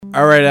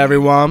All right,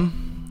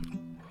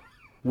 everyone.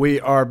 We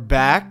are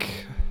back.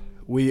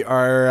 We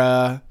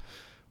are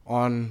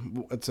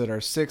on, what's it,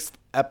 our sixth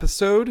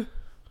episode?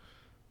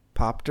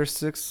 Popped our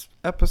sixth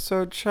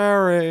episode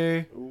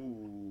cherry.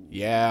 Ooh.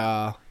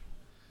 Yeah.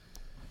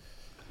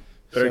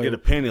 Better get a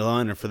panty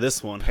liner for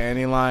this one.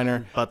 Panty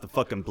liner. About to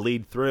fucking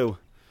bleed through.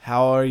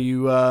 How are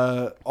you,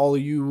 all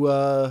you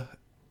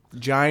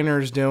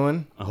giners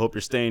doing I hope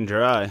you're staying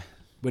dry.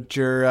 with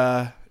your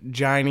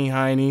giny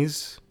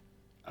heinies?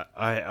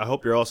 I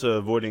hope you're also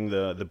avoiding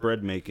the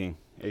bread making,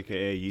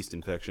 aka yeast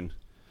infection.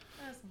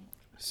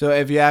 So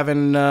if you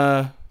haven't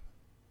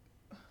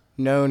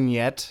known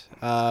yet,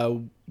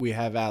 we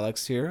have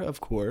Alex here,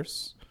 of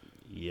course.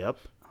 Yep.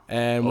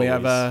 And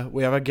Always.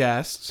 we have a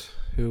guest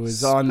who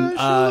is on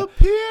Special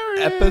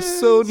appearance.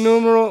 episode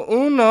numero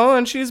uno,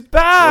 and she's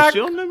back. Was she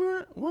on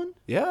number one?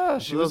 Yeah,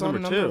 she was on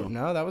number number 2.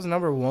 No, that was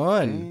number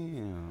 1.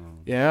 Damn.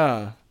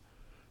 Yeah.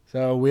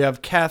 So we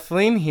have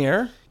Kathleen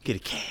here. Get a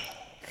cat.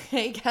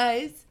 Hey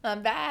guys,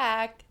 I'm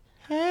back.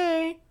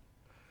 Hey.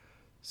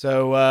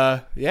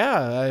 So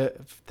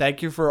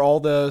thank you for all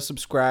the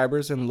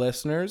subscribers and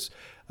listeners.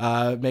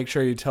 Make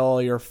sure you tell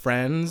all your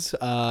friends.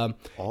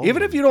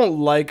 Even if you don't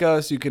like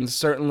us, you can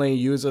certainly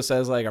use us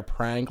as like a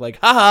prank. Like,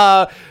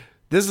 haha,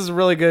 this is a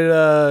really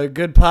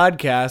good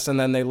podcast. And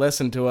then they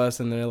listen to us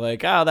and they're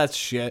like, oh, that's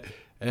shit.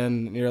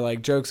 And you're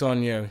like, joke's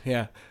on you.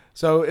 Yeah.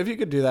 So if you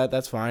could do that,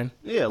 that's fine.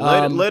 Yeah,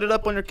 light it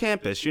up on your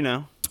campus, you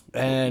know.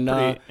 And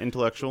Pretty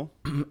intellectual.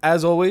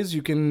 as always,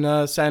 you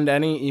can send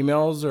any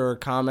emails or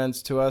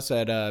comments to us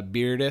at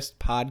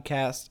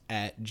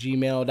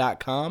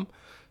beardistpodcast@gmail.com.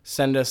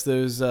 Send us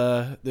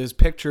those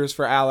pictures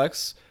for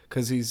Alex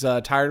because he's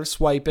tired of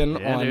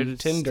swiping on dude,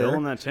 Tinder. Still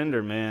on that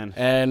Tinder, man.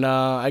 And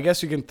I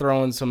guess you can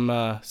throw in some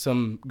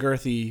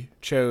girthy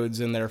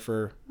chodes in there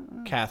for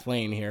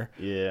Kathleen here.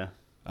 Yeah.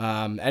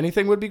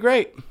 Anything would be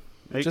great.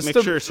 Make Just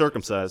sure to- you're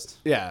circumcised.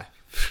 Yeah.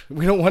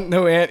 We don't want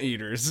no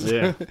anteaters.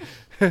 Yeah.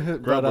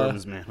 But,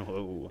 Grubworms, man.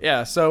 Whoa.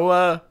 yeah,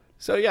 so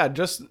yeah,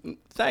 just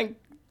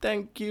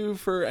thank you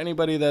for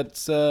anybody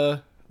that's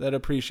that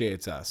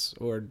appreciates us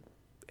or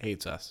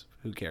hates us.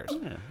 Who cares?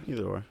 Yeah,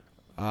 either or.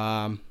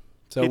 So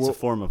It's a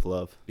form of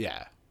love.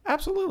 yeah,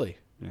 absolutely.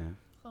 Yeah.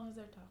 As long as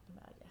they're talking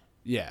about you.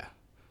 Yeah.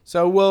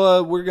 So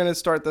we're gonna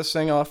start this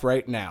thing off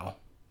right now.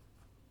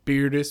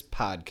 Beardist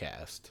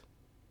Podcast.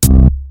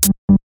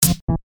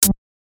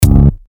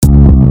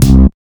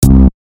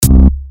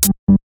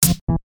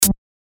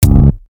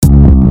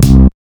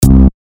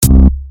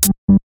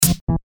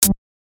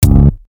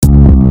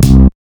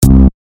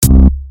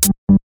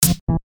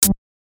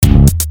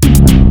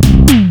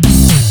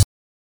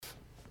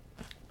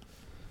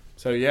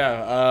 So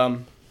yeah,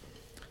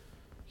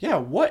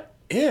 what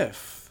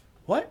if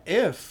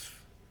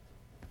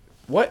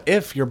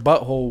your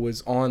butthole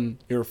was on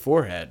your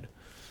forehead?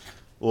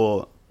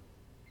 Well,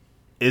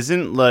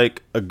 isn't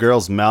like a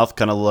girl's mouth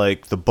kind of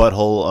like the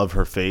butthole of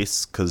her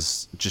face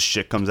because just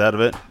shit comes out of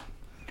it?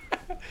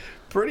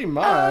 Pretty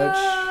much.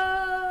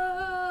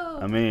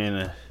 I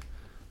mean,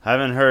 I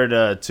haven't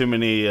heard too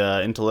many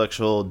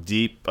intellectual,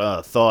 deep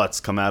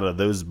thoughts come out of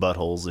those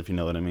buttholes, if you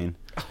know what I mean.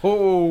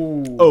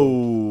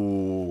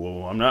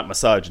 Oh, I'm not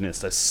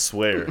misogynist, I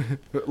swear.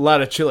 A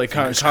lot of chili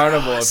con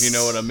carnival, if you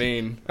know what I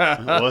mean.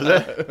 What was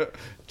it?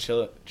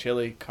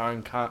 Chili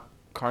carnival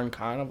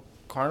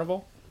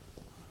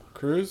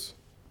cruise.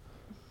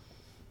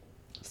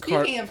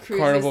 Speaking of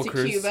cruises Carnival to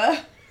cruise.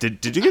 Cuba,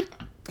 Did you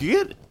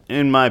get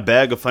in my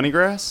bag of funny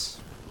grass?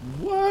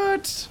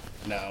 What?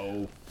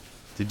 No.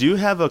 Did you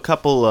have a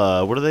couple?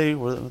 What are they?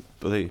 Were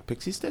they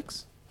pixie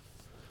sticks?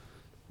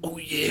 Oh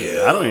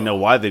yeah. I don't even know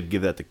why they'd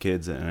give that to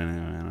kids. I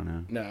don't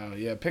know. No,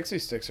 yeah, pixie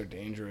sticks are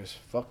dangerous.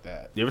 Fuck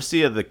that. You ever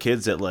see the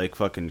kids that like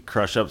fucking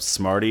crush up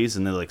Smarties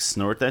and they like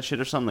snort that shit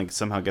or something, like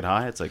somehow get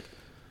high? It's like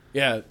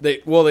Yeah,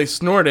 they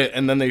snort it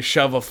and then they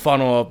shove a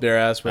funnel up their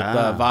ass with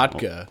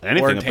vodka well,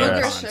 anything or up their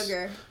tampons. ass.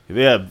 sugar.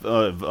 yeah,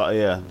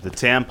 the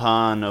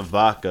tampon of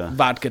vodka.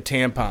 Vodka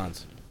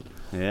tampons.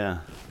 Yeah,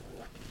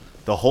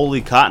 the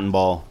holy cotton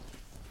ball.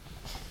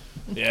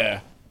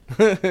 Yeah.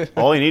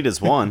 All you need is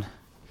one.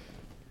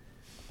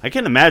 I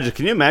can't imagine.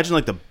 Can you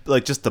imagine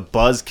like just the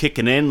buzz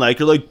kicking in? Like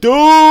you're like,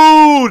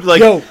 dude,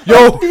 like Yo,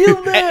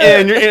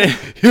 and you're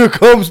here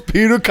comes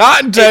Peter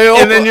Cottontail.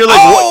 and then you're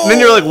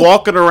like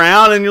walking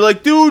around and you're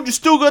like, dude, you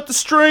still got the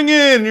string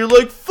in. And you're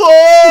like,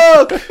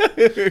 fuck.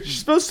 You're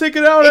supposed to take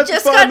it out It after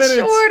just 5 got minutes.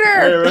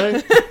 shorter.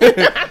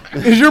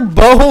 Right? Is your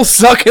butthole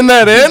sucking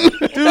that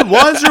in? Dude,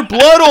 why is there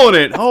blood on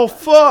it? Oh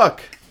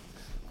fuck.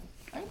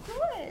 I'm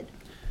good.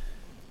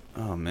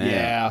 Oh man.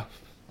 Yeah.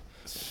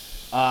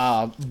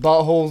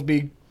 Buttholes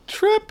be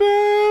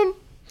tripping.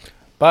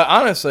 But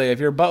honestly, if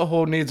your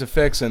butthole needs a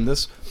fixing,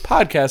 this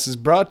podcast is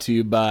brought to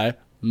you by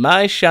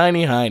My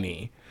Shiny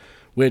Hiney,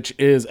 which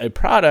is a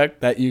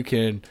product that you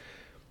can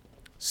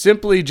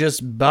simply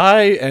just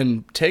buy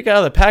and take out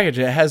of the package.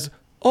 It has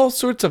all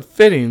sorts of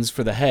fittings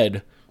for the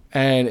head,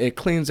 and it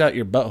cleans out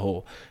your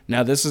butthole.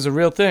 Now, this is a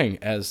real thing,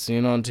 as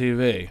seen on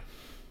TV.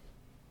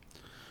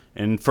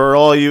 And for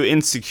all you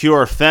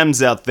insecure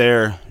femmes out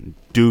there,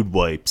 dude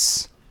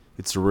wipes.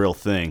 it's a real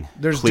thing.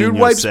 There's Clean dude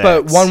your wipes,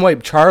 but sacks. one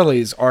wipe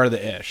Charlies are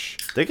the ish.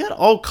 They got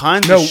all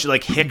kinds No. of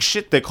like hick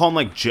shit. They call them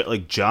like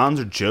Johns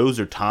or Joes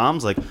or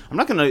Toms. Like I'm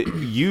not gonna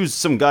use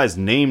some guy's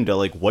name to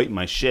like wipe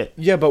my shit.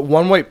 Yeah, but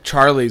one wipe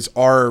Charlies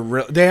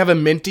are they have a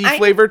minty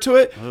flavor to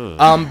it.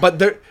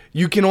 But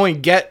you can only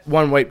get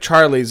one wipe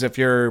Charlies if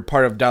you're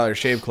part of Dollar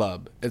Shave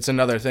Club. It's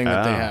another thing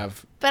that they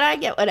have. But I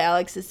get what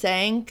Alex is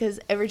saying, because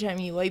every time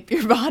you wipe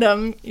your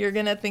bottom, you're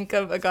going to think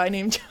of a guy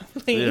named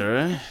Charlie. Yeah,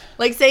 right.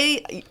 Like,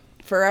 say,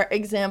 for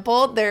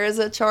example, there is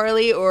a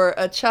Charlie or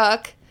a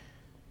Chuck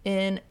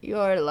in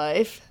your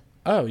life.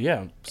 Oh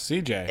yeah,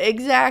 CJ.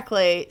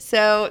 Exactly.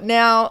 So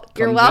now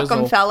you're Come welcome,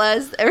 drizzle.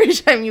 fellas. Every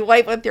time you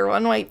wipe with your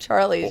one wipe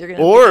Charlies, you're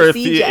gonna Or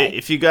think if of CJ.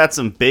 if you got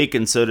some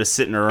baking soda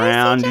sitting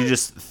around, you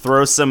just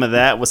throw some of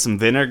that with some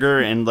vinegar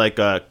and like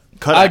cut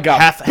I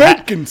got half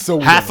baking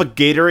soda. half a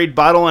Gatorade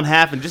bottle in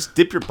half and just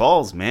dip your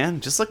balls,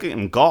 man. Just like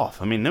in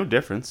golf. I mean, no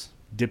difference.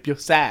 Dip your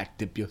sack.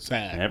 Dip your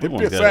sack.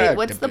 Everyone's dip your got it. sack.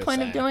 What's dip the your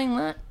point of sack. doing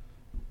that?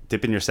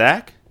 Dip in your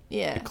sack.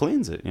 Yeah. It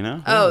cleans it, you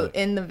know. Oh,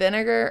 in the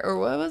vinegar or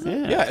what was it?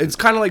 Yeah. Yeah, it's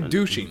kind of like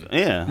douching.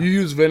 Yeah. You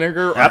use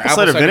vinegar. Or Apple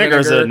cider vinegar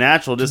is a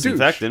natural to douche.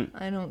 disinfectant.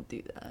 I don't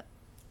do that.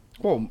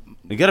 Well,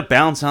 You got to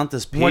balance out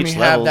this pH when you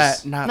levels.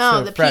 have that not No,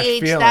 so the fresh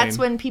pH, feeling. that's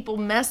when people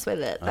mess with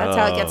it. That's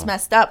how it gets Oh.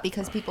 messed up,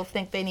 because people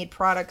think they need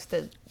products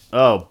to...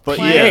 Oh, but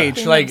Plant. yeah. pH,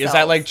 Clean like, is that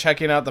themselves. like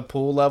checking out the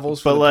pool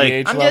levels for But, the like-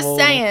 pH I'm level?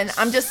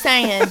 I'm just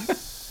saying.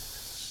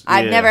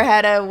 I've Yeah. never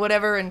had a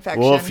whatever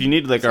infection. Well, if you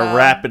need like a so,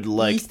 rapid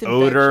like yeast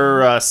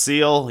odor infection.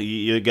 seal,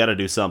 you got to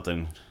do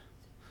something.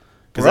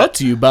 Brought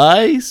to you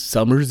by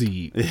Summer's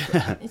Eve.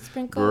 It's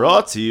sprinkle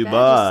Brought to you Vagisil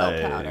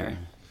by powder.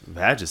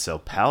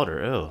 Vagisil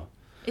powder. Oh.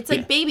 It's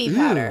like baby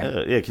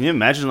powder. Yeah, can you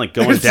imagine like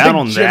going It's down like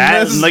on that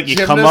gymnasts- and like you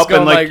come gymnasts up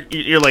and going, like like-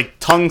 you're like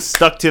tongue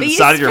stuck to But the you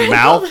side of your sprinkle-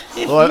 mouth? if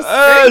you Like,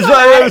 sprinkle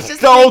that, it's it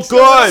just so makes a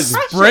little good.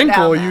 pressure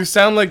Sprinkle. down You that.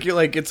 sound like you're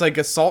like it's like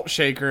a salt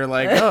shaker.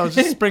 Like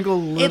just sprinkle a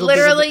little. It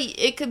literally,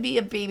 it could be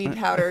a baby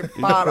powder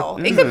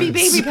bottle. It could be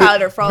baby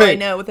powder for all I Wait,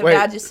 know with a wait.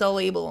 Vagisil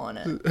label on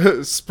it. bit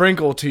of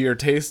sprinkle to your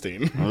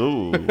tasting.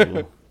 Ooh.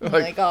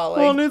 Like, oh,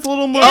 Well, it like, needs a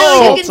little more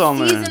oh, you salt on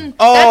can there. season.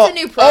 Oh, That's a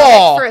new product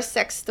oh. for a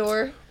sex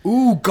store.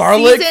 Ooh,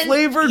 garlic Seasoned-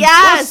 flavored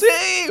yes.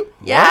 pussy.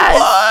 Yes.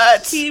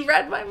 What? He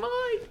read my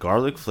mind.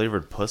 Garlic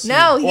flavored pussy.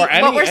 No, Or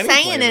any- what we're any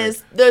saying flavor.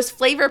 is those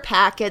flavor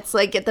packets,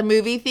 like at the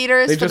movie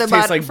theaters They for just the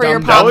taste like for your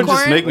Dum That Dum. would popcorn.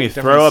 just make me Like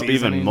throw up different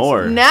even seasonings.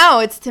 more. No,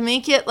 it's to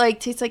make it like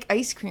taste like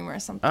ice cream or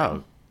something.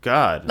 Oh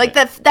God. Like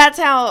that's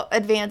how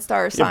advanced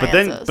our Yeah,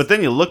 science is. but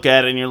then you look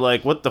at it and you're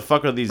like, what the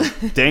fuck are these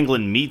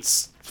dangling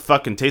meats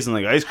fucking tasting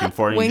like ice cream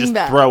for? And you just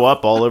Wingback. throw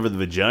up all over the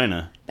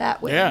vagina.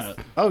 that wins. Yeah.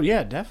 Oh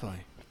yeah,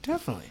 definitely,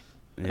 definitely.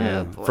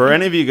 Yeah. boy. For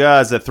any of you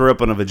guys that throw up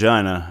on a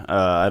vagina,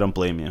 I don't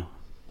blame you.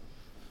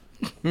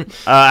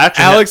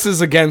 Actually, Alex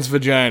is against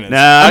vaginas.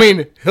 Nah, I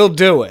mean, he'll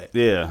do it,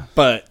 Yeah.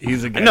 but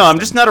he's against. No, I'm them.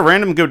 just not a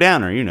random go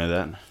downer. You know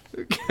that.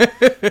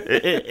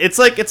 It's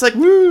like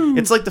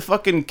the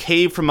fucking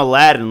cave from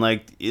Aladdin.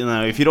 Like, you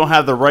know, if you don't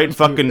have the right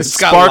fucking It's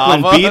got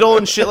sparkling lava. beetle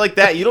and shit like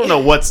that, you don't know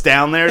what's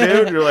down there,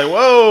 dude. You're like,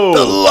 whoa.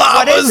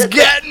 lava's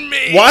getting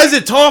me. Why is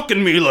it talking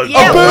to me like,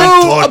 Yeah, I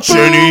what- won't touch a boo.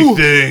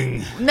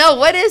 anything? No,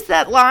 what is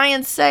that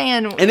lion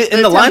saying? And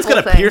the line's got a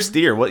temple thing? pierced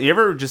ear. What, you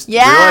ever just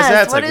Yes, realize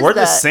that? It's what like, is where'd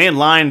the that? sand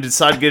lion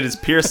decide to get his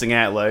piercing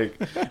at? Like,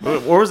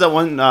 where was that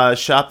one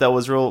shop that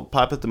was real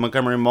popular at the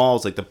Montgomery Mall? It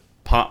was like the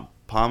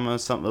Palma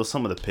something. It was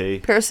some of the P.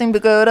 Piercing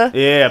pagoda.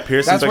 Yeah,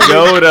 piercing That's where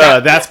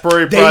pagoda. That's where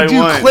he They probably do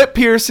went. clip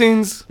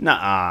piercings.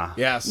 Nuh-uh.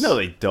 Yes. No,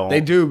 they don't.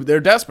 They do. They're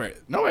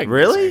desperate. No, I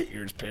Really?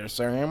 ears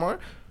piercing anymore.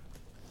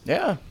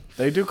 Yeah,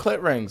 they do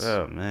clit rings.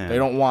 Oh man. They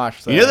don't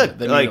wash the, You know that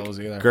the like needles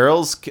either.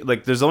 girls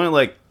like there's only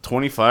like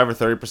 25 or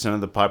 30%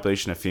 of the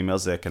population of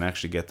females that can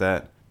actually get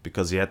that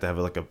because you have to have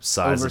like a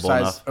sizable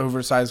enough.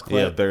 Oversized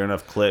Yeah, clit. big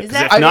enough clit. Is 'Cause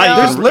that if not,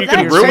 real? you can,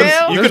 you Is can that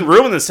ruin true? you can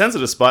ruin the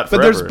sensitive spot But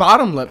forever. there's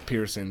bottom lip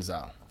piercings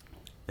though.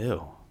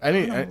 Ew.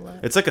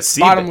 It's It's like a sea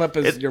bottom ba- lip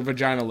is it- your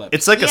vagina lip.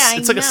 It's like Yeah, I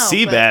it's like a know,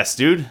 sea but- bass,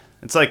 dude.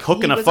 It's like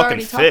hooking He a was fucking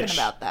already fish. talking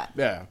about that.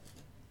 yeah.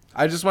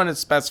 I just wanted to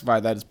specify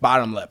that it's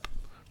bottom lip,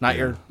 not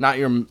your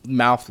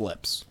mouth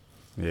lips.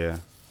 Yeah.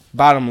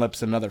 Bottom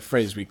lip's another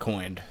phrase we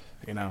coined.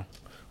 You know,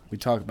 we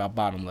talk about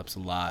bottom lips a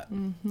lot.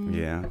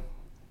 Yeah.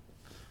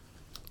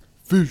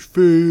 Fish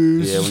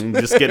face. Yeah, when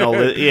you're just getting all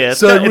this, yeah,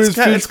 Sideways it's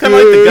fish kind of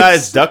like the face.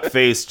 guy's duck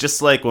face,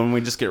 just like when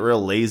we just get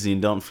real lazy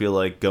and don't feel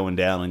like going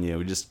down on you.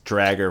 We just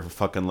drag our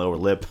fucking lower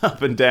lip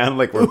up and down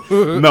like we're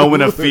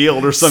mowing a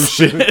field or some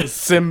shit.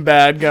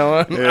 Sinbad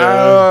going.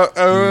 Yeah.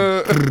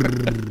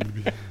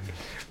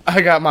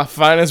 I got my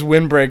finest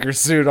windbreaker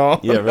suit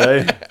on. Yeah,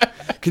 right?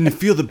 Can you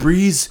feel the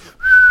breeze?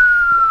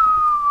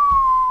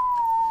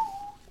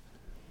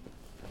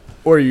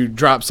 Or you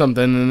drop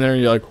something in there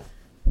and you're like,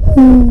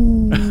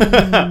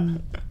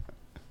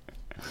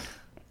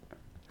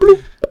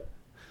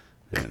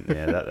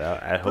 Yeah,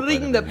 I hope I Bring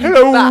don't- the back.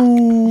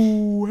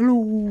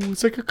 hello,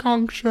 it's like a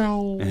conch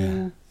shell.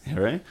 Yeah,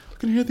 right? I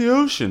can hear the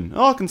ocean.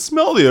 Oh, I can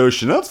smell the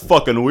ocean. That's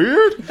fucking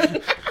weird.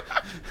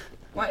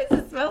 Why does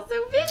it smell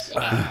so fishy?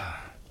 I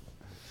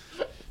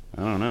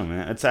don't know,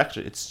 man.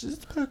 It's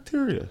just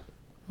bacteria.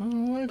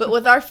 But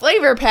with our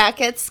flavor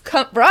packets,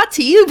 brought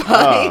to you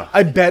by.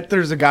 I bet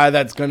there's a guy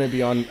that's going to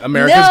be on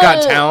America's No,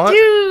 Got Talent.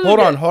 dude.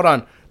 Hold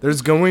on.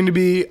 There's going to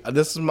be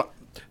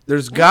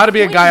there's got to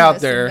be a guy out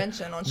there On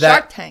that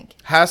Shark Tank.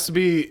 has to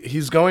be.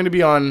 He's going to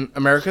be on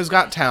America's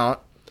Got Talent,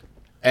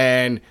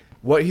 and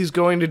what he's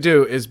going to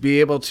do is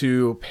be able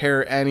to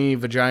pair any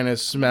vagina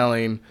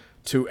smelling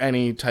to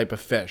any type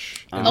of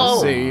fish in the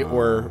sea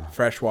or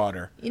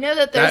freshwater. You know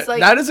that there's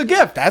That is a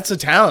gift. That's a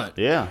talent.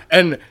 Yeah.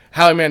 And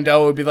Howie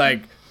Mandel would be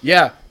like,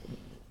 yeah,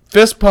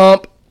 fist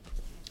pump.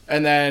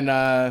 And then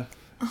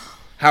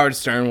Howard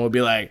Stern will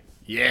be like,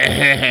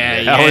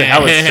 yeah.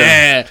 Howard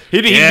Stern.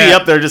 He'd be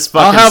up there just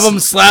fucking. I'll have him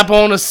slap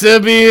on a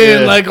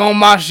Sibian like on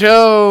my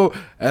show.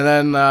 And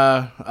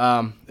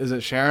then, is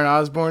it Sharon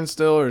Osbourne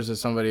still, or is it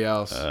somebody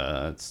else?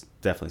 It's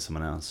definitely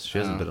someone else. She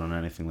hasn't been on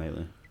anything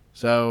lately.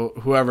 So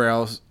whoever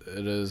else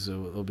it is,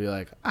 will be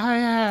like, oh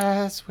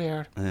yeah, that's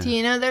weird. Do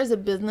you know there's a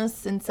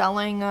business in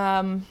selling?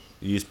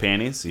 You use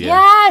panties? Yeah.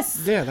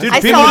 Yes. Yeah, Dude,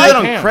 I people saw do it that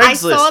on I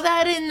Craigslist. saw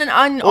that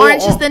on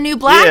Orange is the New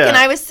Black, yeah. and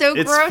I was so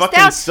It's grossed fucking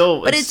out.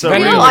 so- but it's it's so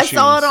real. weird. I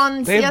saw it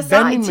on They have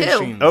vending CSI too.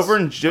 machines. Over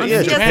in On Japan.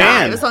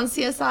 CSI. It was on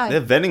CSI. They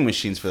have vending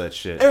machines for that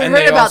shit. I And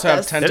heard they about also have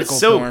this. That tentacle is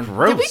so porn.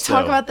 gross. Did we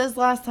talk though. about this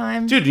last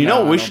time? Dude, you No, know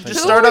I what we don't should think just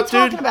Who start were we up,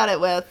 talking dude? about it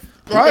with?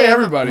 Probably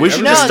everybody. We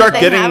should No, just start they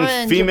getting have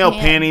it in female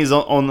Japan. panties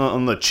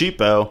on the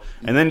cheapo,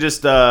 and then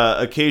just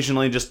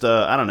occasionally just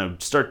I don't know,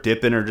 start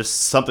dipping or just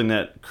something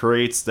that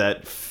creates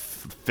that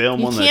film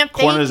You on the can't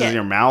corners fake of it.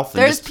 your mouth.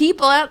 And There's just,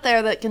 people out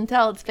there that can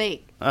tell it's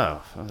fake.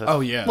 oh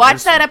Yeah.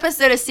 Watch that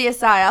episode of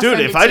CSI. I'll dude,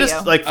 send if it I to just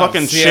you. like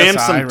fucking CSI, sham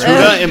some right?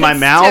 tuna in my It's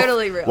mouth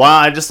totally real. while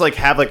I just like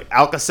have like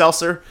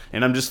Alka-Seltzer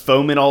and I'm just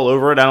foaming all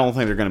over it, I don't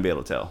think they're gonna be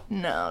able to tell.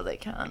 No, they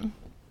can.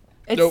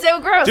 It's Nope. so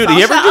gross. Dude, I'll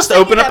you ever I'll just send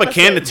you open the up a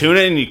can of episode. tuna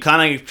and you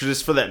kind of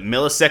just for that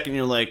millisecond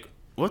you're like,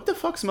 what the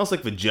fuck smells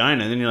like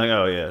vagina? And then you're like,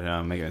 oh yeah,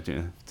 I'm making a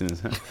tuna.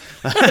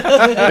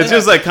 It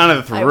just like kind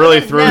of I really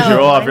wouldn't throws you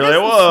know. off. It You're like,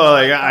 doesn't whoa, smell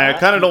like, like I that.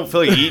 kind of don't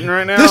feel like eating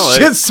right now. This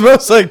Like, shit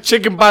smells like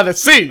chicken by the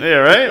sea. yeah,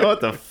 right?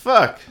 What the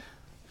fuck?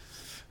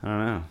 I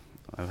don't know.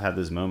 I've had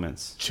those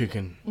moments.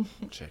 Chicken. You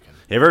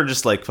ever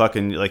just like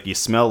fucking like you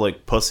smell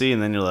like pussy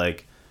and then you're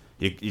like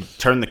you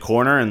turn the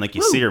corner and like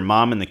you see your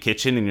mom in the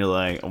kitchen and you're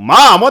like, oh,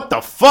 Mom, what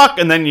the fuck?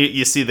 And then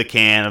you see the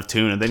can of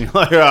tuna. Then you're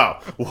like, oh,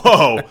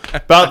 whoa,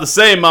 about to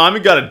say, Mom, you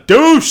got a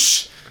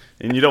douche.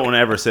 And you don't want to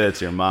ever say it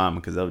to your mom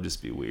because that would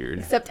just be weird.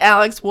 Except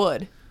Alex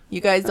would. You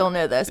guys don't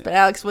know this, but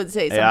Alex would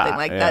say something Yeah,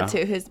 like yeah. that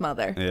to his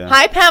mother. Yeah.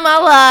 Hi,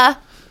 Pamela.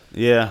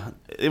 Yeah,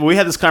 we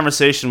had this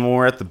conversation when we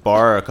were at the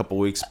bar a couple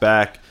weeks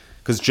back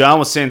because John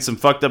was saying some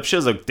fucked up shit. I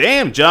was like,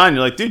 damn, John.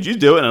 You're like, dude, you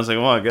do it. And I was like,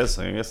 well, I guess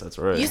that's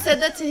right. You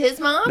said that to his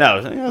mom? no,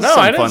 it was No, some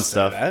I didn't fun say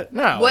stuff. that.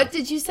 No. What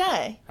did you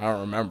say? I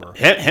don't remember.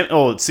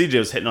 CJ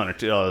was hitting on her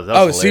too. Oh, that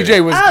Oh, was CJ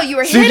hilarious. was. Oh, you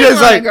were hitting CJ's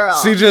on like, a girl.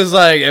 CJ's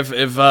like,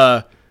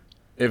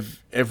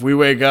 if we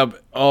wake up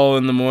all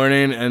in the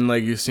morning and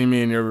like you see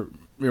me in your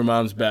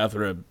mom's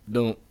bathrobe,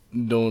 don't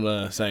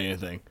say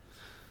anything.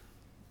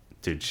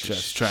 Dude,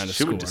 Just trying to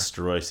she would score.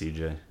 destroy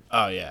CJ.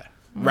 Oh yeah.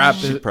 Wrap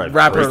probably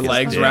wrap her break his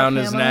legs neck. around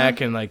his Pamela?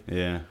 neck and like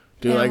Yeah,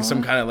 do like Pamela?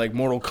 some kind of like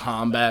Mortal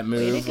Kombat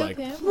Way to move. go, Like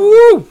Pamela.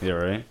 woo. yeah,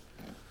 right.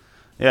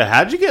 Yeah,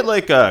 how'd you get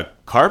like a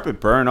carpet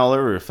burn all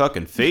over your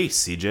fucking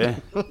face,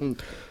 CJ?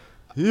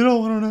 You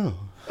don't want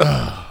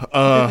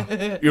to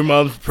know. Your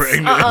mom's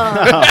pregnant.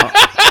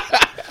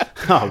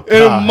 Oh, It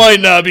God. might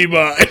not be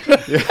mine.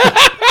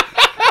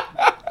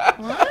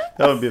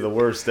 That would be the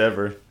worst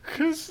ever.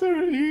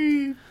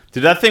 Dude,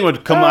 Dude, that thing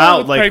would come Oh,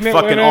 out the like pregnant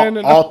fucking women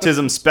and-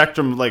 autism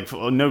spectrum, like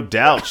no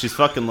doubt. She's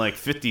fucking like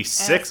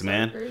 56,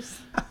 man. Asperger's.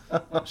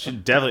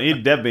 She'd definitely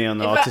be on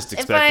the autistic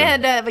if spectrum. I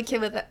had to have a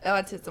kid with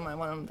autism, I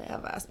want him to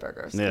have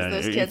Asperger's. 'cause yeah,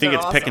 those you kids think are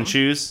it's awesome. pick and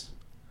choose?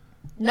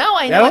 No,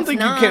 I know I don't it's think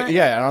not. you can.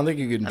 Yeah, I don't think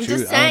you can I'm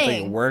choose. just I don't think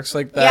saying. it works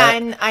like Yeah, that.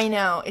 and I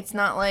know it's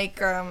not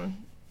like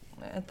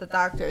at the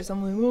doctor's.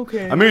 I'm like,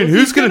 okay. I mean, well, who's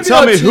he's gonna be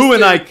tell me who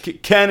and I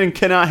autistic. can and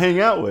cannot hang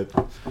out with?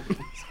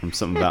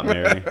 Something about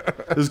Mary.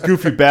 Those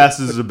goofy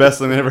bastards are the best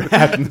thing that ever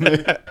happened to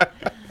me.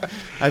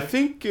 I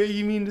think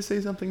you mean to say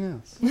something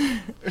else.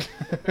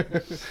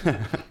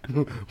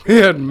 We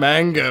had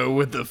Mango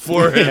with the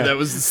forehead Yeah. that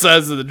was the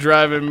size of the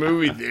drive-in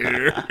movie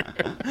theater.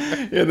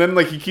 Yeah, and then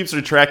like he keeps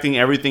retracting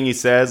everything he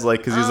says, like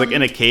because he's like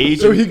in a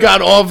cage. So he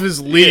got off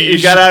his leash.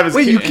 he got out of his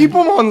Wait, ca- you keep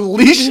him on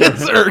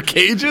leashes or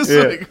cages?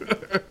 Yeah. Like,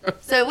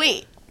 So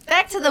wait,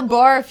 back to the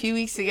bar a few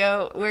weeks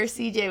ago where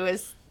CJ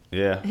was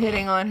Yeah.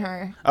 hitting on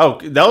her. Oh,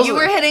 that was You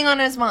were hitting on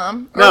his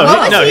mom. Or no, what he,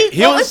 was no. he,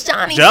 He what was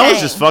Johnny John saying?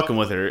 was just fucking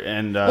with her,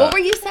 and What were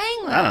you saying?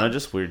 Though? I don't know,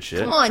 just weird shit.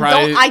 Come on,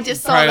 Probably- don't. I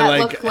just saw probably that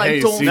like, look like hey,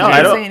 don't. CJ. No, fucking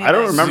I don't- say I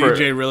don't anything. remember.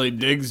 CJ really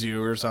digs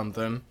you or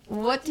something.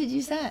 What did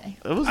you say?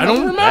 It was I don't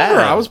nothing remember. bad.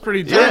 I was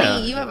pretty Johnny, drunk. Yeah.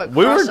 you have a crush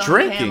We were on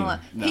drinking. Pamela.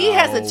 He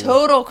has a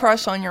total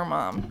crush on your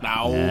mom.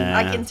 No. Yeah.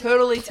 I can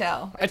totally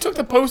tell. I took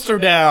the poster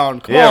down.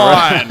 Come Yeah,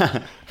 on.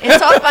 right.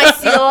 It's off my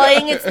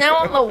ceiling. It's now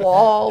on the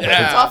wall, but it's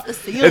Yeah. off the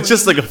ceiling. It's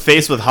just like a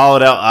face with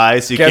hollowed out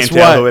eyes, so you Guess can't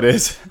tell what? who it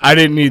is. I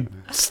didn't need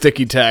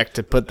sticky tack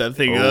to put that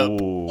thing up.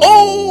 Oh.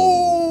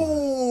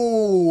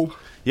 Oh!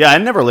 Yeah, I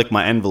never lick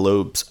my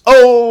envelopes.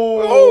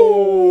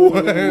 Oh.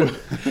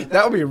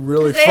 That would be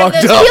really They have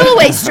fucked those up. peel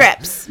away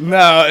strips.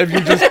 No, if you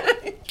just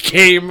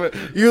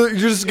you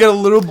just get a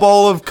little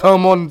ball of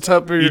cum on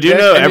top of your You do dick,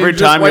 know and every you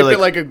just time you're wipe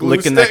like, it a glue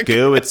licking stick. that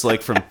goo, it's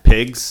like from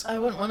pigs. I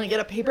wouldn't want to get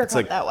a paper It's cut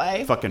like that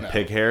way. fucking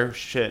pig hair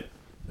shit.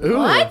 Ooh.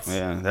 What?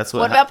 Yeah, that's what.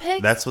 What about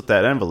pigs? That's what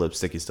that envelope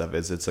sticky stuff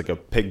is. It's like a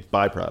pig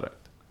byproduct.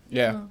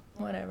 Yeah,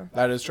 Whatever.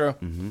 that is true.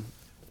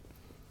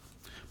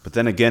 But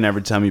then again,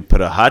 every time you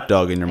put a hot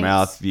dog in your Thanks.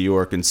 mouth, you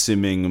are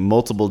consuming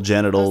multiple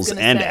genitals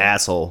gonna and say.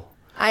 asshole.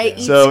 I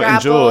eat So Scrapple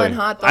enjoy. and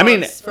hot dogs I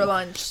mean, for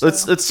lunch.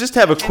 Let's just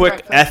have a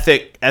quick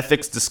breakfast.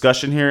 ethics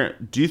discussion here.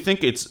 Do you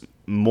think it's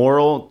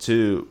moral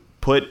to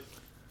put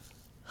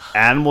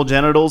animal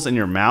genitals in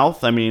your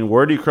mouth? I mean,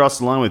 where do you cross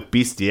the line with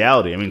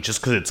bestiality? I mean, just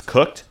because it's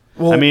cooked?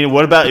 Well- I mean,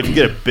 what about if you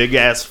get a big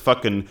ass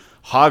fucking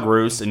hog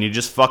roast and you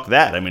just fuck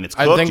that? I mean, it's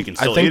cooked. You can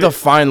still I think eat the it.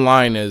 fine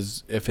line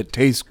is if it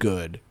tastes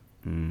good,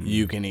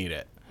 you can eat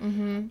it.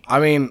 Mm-hmm. I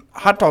mean,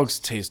 hot dogs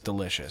taste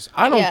delicious.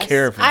 I don't Yes.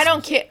 care if it's, I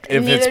don't care.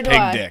 if it's Neither do pig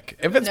I. dick.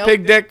 If it's Nope.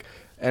 pig dick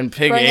and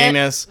pig Bring it.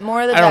 anus,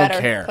 More the I don't better.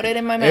 care. Put it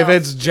in my If mouth.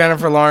 it's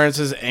Jennifer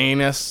Lawrence's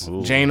anus,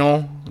 Ooh.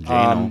 Janel,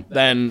 Janel.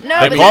 then No,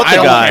 They but caught that's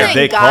the the guy. whole thing.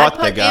 They God caught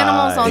the put guy.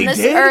 animals on They this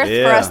did? earth for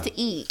Yeah. us to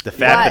eat. The What?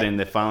 fappening,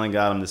 they finally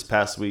got him this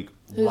past week.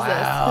 Who's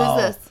Wow.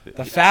 this? Who's this?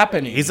 the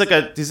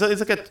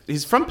fappening.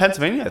 He's from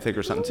Pennsylvania, I think,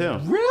 or something too.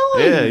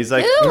 Really? Yeah, he's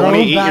like Ew.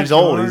 28 Your own years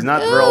old. backyard? He's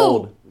not very Ew.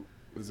 old.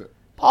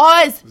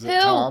 Pause. Is Who?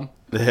 it Tom?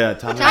 Yeah,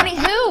 Tom. Johnny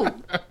who?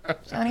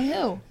 Johnny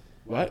who?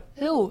 What?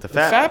 Who? The The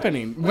fat.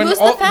 fappening. Who's the When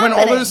all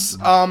fappening?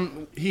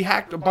 this, he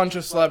hacked a bunch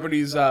of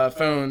celebrities'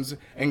 phones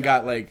and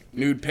got like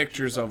nude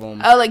pictures of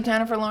them. Oh, like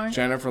Jennifer Lawrence?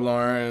 Jennifer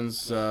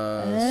Lawrence, some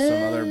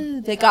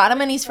other. They got him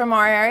and he's from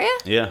our area?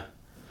 Yeah.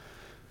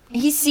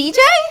 He's CJ?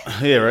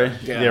 Yeah, right.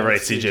 Yeah, Yeah, right.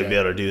 it's CJ would be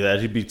able to do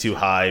that. He'd be too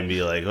high and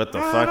be like, "What the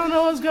I fuck?" don't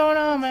know what's going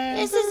on, man.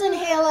 This isn't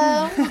Halo.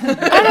 I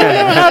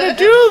don't know how to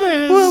do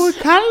this. Well, it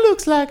kind of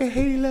looks like a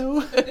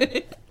halo.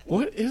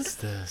 What is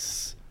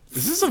this?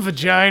 Is this a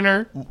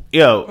vagina?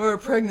 Yo, Or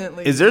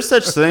pregnantly. is there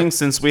such thing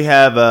since we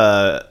have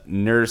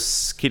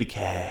Nurse Kitty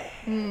K?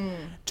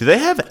 Do they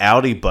have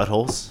Audi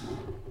buttholes?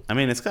 I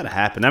mean, it's got to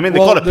happen. I mean, they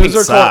call it a pink those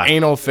are sock. called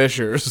anal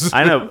fissures.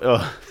 I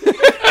know.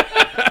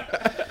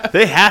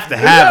 They have to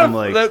have them.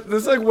 Like,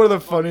 That's like one of the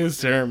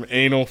funniest terms.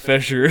 Anal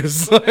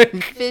fissures,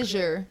 like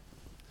Fissure.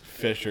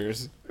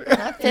 fissures.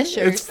 Not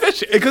fissures. It's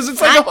fish because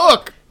it's like a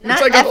hook. not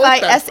It's like a hook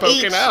that's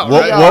F-I-S-H. poking out.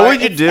 what, right? what would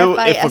you It's do if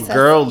a F-I-S-S-U-R.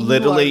 girl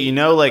literally, you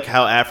know, like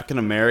how African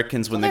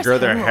Americans when they Well, grow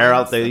their there's hair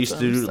out, they hemorrhoids, used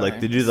to that's do what I'm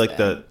like they do like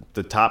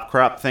the top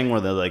crop thing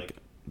where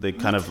they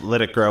kind of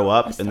let it grow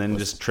up and then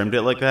just trimmed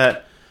it like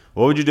that.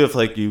 What would you do if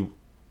like you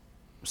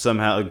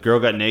somehow a girl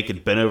got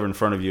naked, bent over in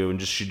front of you,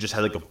 and she just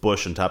had like a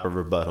bush on top of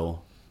her butthole?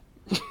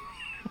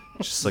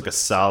 Just like a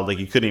solid, like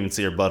you couldn't even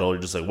see her butthole.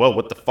 You're just like, whoa,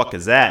 what the fuck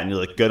is that? And you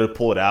like go to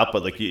pull it out,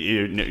 but like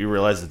you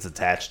realize it's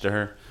attached to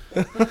her.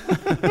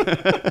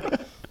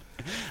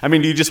 I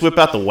mean, do you just whip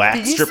out the wax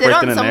Did you strip sit right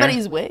on then and there?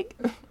 somebody's wig?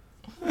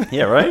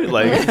 Yeah, right.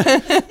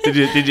 Like,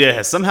 did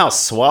you somehow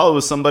swallow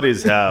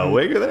somebody's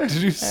wig there? Did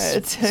you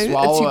It's a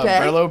swallow a toupee.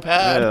 Brillo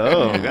pad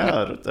Oh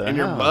god, what the in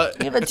your hell? butt?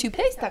 You have a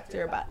toupee stuck to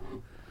your butt.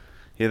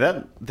 Yeah,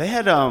 that they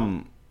had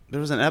there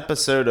was an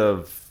episode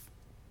of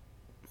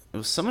it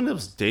was someone that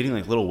was dating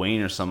like Lil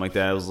Wayne or something like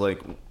that. It was like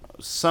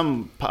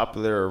some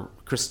popular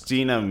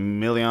Christina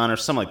Milian or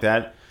something like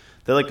that.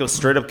 They like go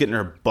straight up getting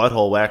her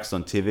butthole waxed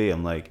on TV.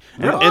 I'm like,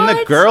 and the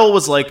What? girl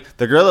was like,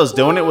 the girl that was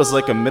doing it was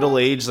like a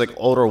middle-aged, like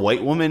older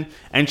white woman,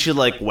 and she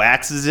like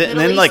waxes it and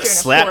then Middle like Eastern, of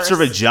slaps her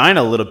course.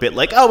 vagina a little bit,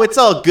 like, oh, it's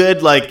all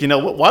good, like, you know,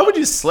 why would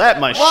you slap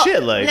my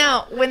shit, like?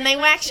 no, when they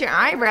wax your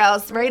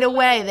eyebrows, right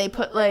away they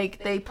put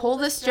they pull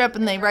the strip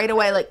and they right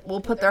away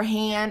will put their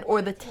hand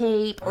or the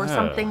tape or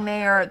something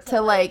there to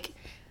like.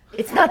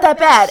 It's not that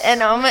bad,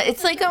 and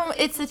it's like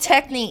it's a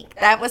technique.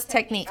 That was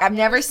technique. I've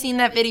never seen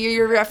that video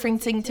you're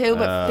referencing to,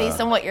 but based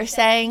on what you're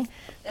saying,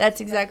 that's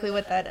exactly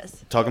what that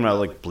is. Talking about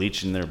like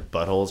bleaching their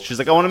buttholes. She's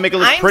like, I want to make it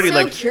look I'm pretty. so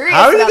Like, curious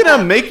how are you about gonna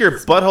that. make your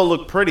butthole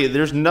look pretty?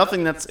 There's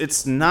nothing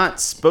it's not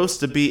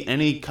supposed to be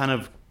any kind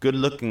of good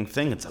looking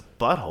thing. It's a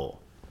butthole.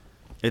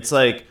 It's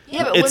like,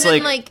 Yeah, but it's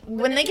women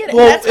when they get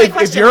Well, that's my if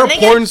question. you're a When they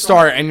get- porn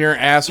star and your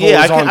asshole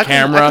Yeah, I is can- on I can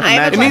camera,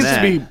 imagine it needs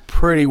that. to be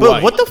pretty but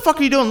white. what the fuck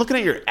are you doing looking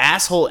at your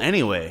asshole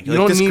anyway? You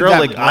don't need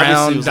that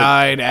brown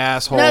dyed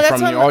asshole No, that's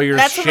from what, all your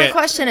that's what my shit.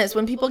 question is.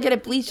 When people get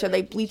it bleached, are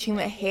they bleaching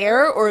the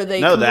hair or are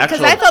they? No, the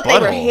because actual I thought they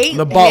were butthole.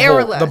 The butthole,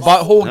 hairless. the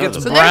butthole No, gets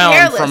the- So they're brown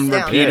hairless from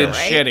down repeated there,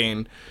 right?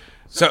 shitting.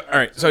 So, all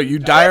right, so you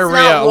diarrhea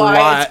not a why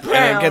lot it's and it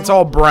brown. gets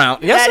all brown.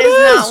 Yes, That it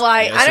is is. not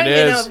why. Yes, I don't it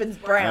even is. know if it's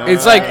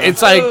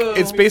brown.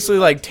 It's basically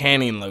like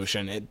tanning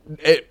lotion.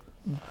 It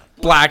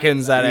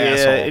blackens that Yeah,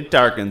 asshole. it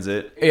darkens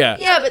it. Yeah.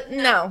 Yeah, but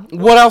no.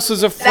 What else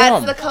is it That's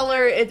from? the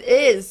color it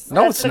is.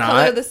 No, That's it's the not.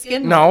 color of the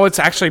skin. No, it's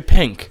actually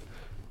pink.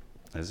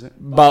 Is it?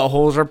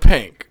 Buttholes are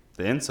pink.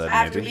 The inside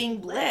After maybe. being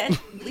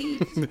bleached.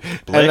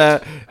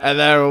 Blicked. And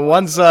then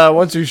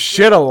once you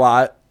shit a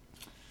lot,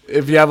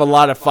 if you have a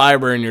lot of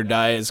fiber in your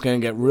diet, it's gonna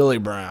get really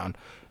brown.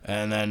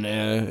 and then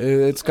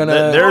it's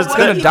gonna There's it's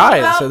gonna gonna-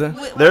 die. So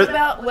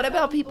What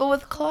about people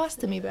with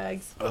colostomy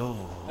bags?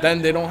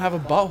 then they don't have a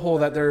butthole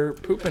that they're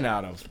pooping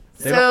out of.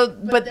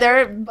 But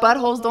their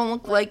buttholes don't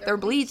look like they're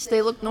bleached.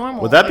 They look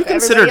normal. Would that be like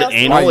considered everybody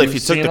anal Why, if you've you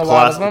took seen the a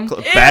lot of them?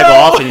 bag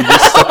off and you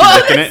just stuck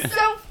your dick in That's it?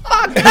 so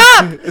fucked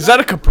up. Is that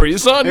a Capri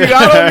Sun you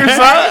got on your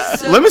side?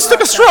 So Let me stick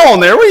a straw in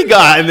there. What you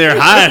got in there,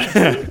 hon?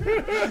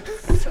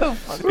 so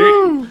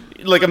fucked.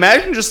 Like,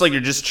 imagine just like you're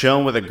just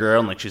chilling with a girl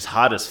and like she's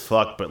hot as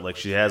fuck, but like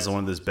she has one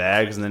of those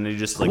bags, and then you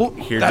just like Well,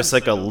 hear that- just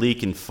like a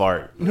leak and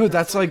fart. No,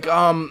 that's like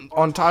on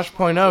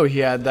Tosh.0 he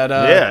had that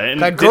And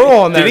that girl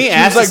on there. Did he She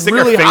ask was, to stick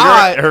really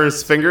hot.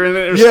 his finger in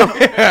it or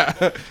something?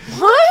 Yeah.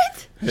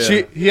 What?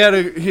 He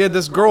had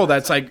this girl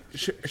that's like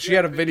she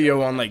had a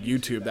video on like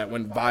YouTube that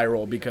went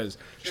viral because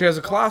she has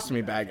a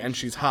colostomy bag and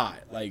she's hot,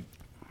 like,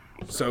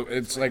 so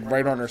it's like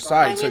right on her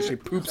side, so mean, she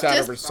poops out of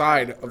just- her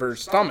side of her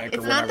stomach.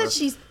 It's or not whatever. that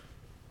she's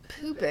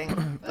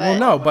pooping. Well,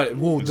 no, but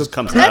It just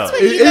comes That's out.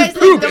 what you guys like,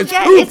 don't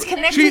get. It's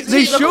connected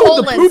They to the showed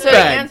colon, the poop so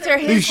bag. answer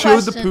his They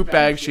showed the question. poop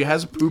bag. She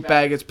has a poop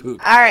bag. It's poop.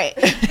 All right,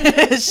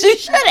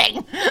 she's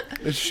shitting.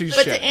 She's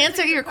But shit. to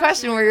answer your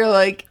question, where you're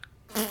like,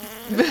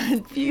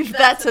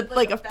 that's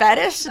like a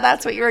fetish.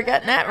 That's what you were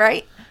getting at,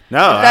 right?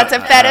 No, That's a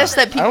fetish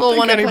that I people don't think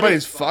want to put.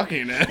 anybody's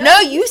fucking it. No,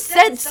 you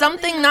said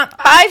something not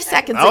 5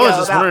 seconds I ago. was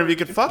just about- wondering if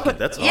you could fuck it.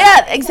 That's all.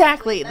 Yeah,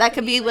 exactly. That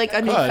could be like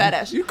a new Could.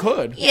 fetish. You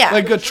could. Yeah,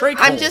 Like a trach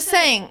I'm hole. just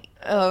saying.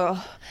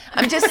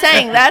 I'm just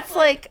saying that's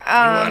like.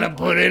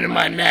 Put it in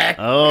my neck.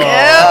 Oh, Ew.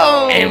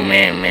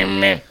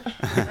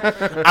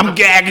 I'm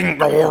gagging.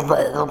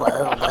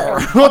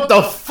 What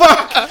the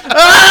fuck?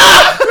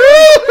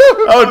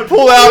 I would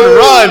pull out and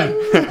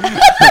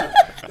run.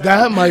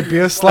 That might be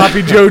a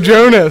sloppy Joe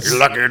Jonas.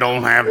 Lucky I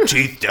don't have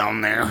teeth down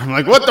there. I'm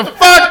like, what the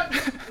fuck?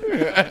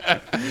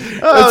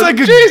 It's like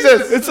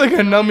Jesus. It's like a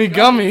nummy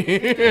gummy.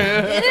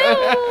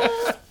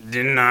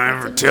 Didn't I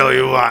ever tell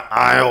you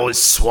I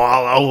always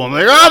swallow? I'm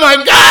like, oh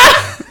my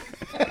god!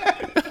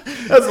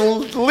 That's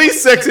the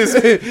least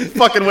sexiest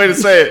fucking way to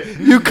say it.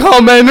 You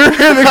come in her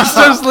and it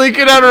starts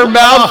leaking out her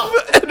mouth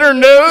and her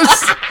nose.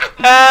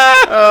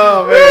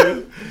 Oh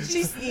man.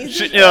 She sneezes.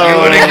 Give me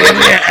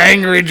an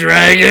angry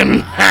dragon.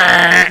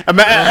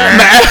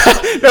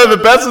 No, the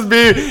best would be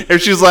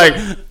if she's like,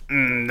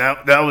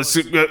 that was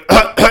so good.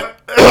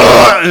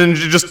 And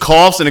she just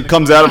coughs and it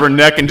comes out of her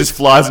neck and just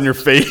flies in your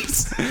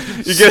face.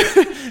 You get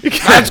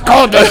that's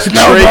called the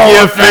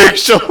trachea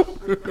facial.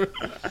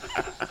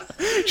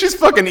 She's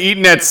fucking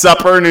eating at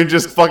supper and it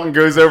just fucking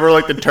goes over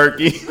like the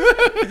turkey.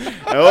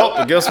 Oh,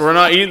 I guess we're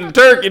not eating the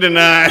turkey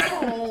tonight.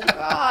 Oh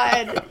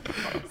God.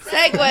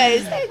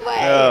 Segue.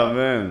 Oh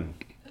man,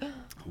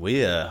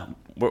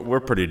 we're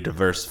pretty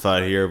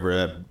diversified here over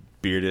at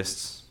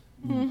Beardists.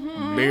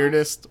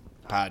 Weirdest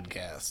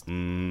podcast.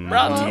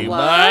 Brought to you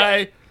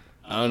by.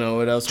 I don't know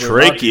what else.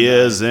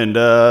 Tracheas and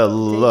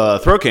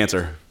throat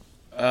cancer.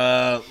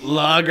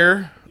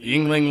 Lager,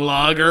 Yingling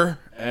Lager,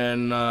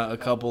 and a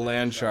couple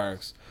land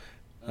sharks.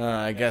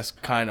 I guess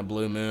kind of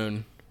blue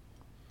moon.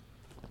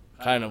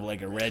 Kind of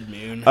like a red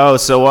moon. Oh,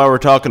 so while we're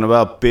talking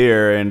about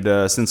beer,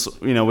 and since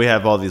we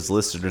have all these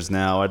listeners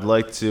now, I'd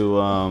like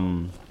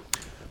to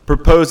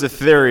propose a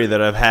theory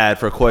that I've had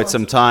for quite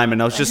some time,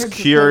 and I was just heard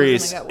you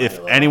curious propose and I got if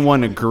one of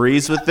anyone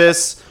agrees with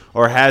this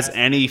or has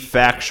any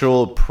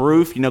factual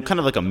proof. Kind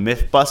of like a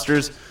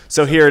MythBusters.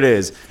 So here it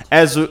is.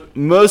 As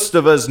most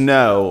of us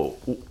know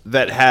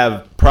that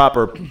have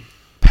proper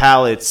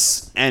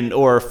palates and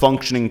or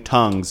functioning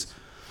tongues,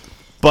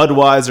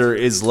 Budweiser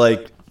is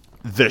like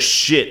the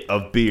shit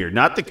of beer,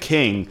 not the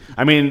king.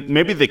 I mean,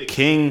 maybe the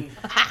king.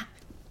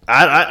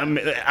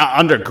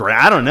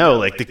 Underground. I don't know.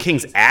 Like the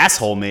king's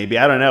asshole, maybe.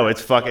 I don't know.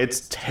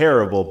 It's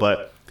terrible.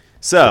 But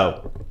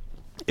so,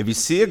 if you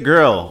see a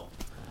girl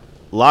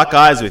lock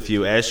eyes with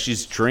you as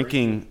she's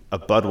drinking a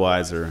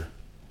Budweiser,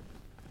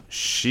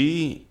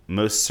 she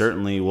most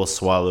certainly will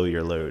swallow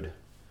your load.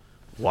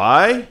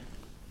 Why?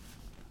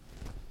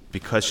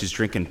 Because she's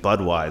drinking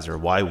Budweiser.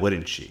 Why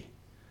wouldn't she?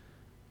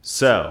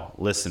 So,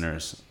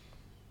 listeners,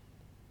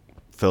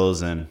 fill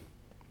us in.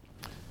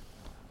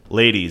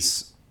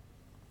 Ladies,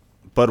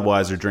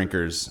 Budweiser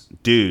drinkers,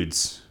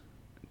 dudes,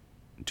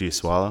 do you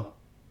swallow?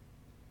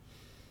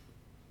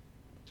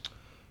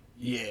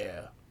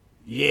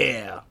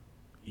 Yeah.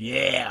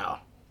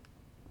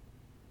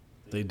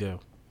 They do.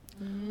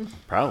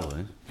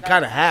 Probably. You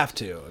kind of have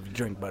to if you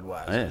drink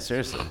Budweiser. Yeah,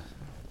 seriously.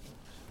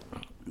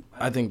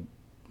 I think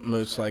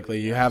most likely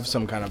you have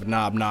some kind of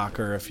knob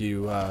knocker if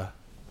you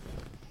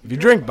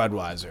drink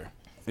Budweiser.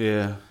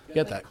 Yeah. You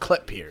get that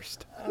clip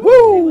pierced.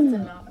 Woo!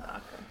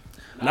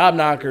 Knob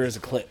knocker is a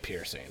clip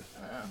piercing.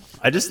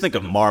 I just think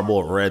of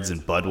Marlboro Reds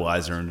and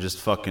Budweiser and just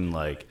fucking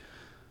like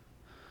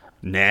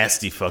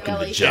nasty fucking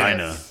Belly vagina.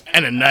 dance.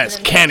 And a nice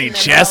And Kenny then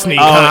Chesney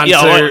double-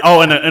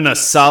 concert. And a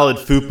solid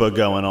fupa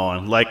going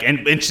on. Like,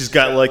 and she's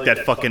got like that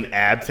fucking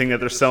ab thing that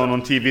they're selling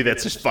on TV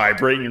that's just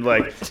vibrating. You're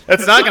like,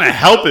 that's not gonna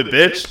help it,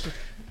 bitch.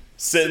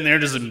 Sitting there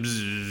just.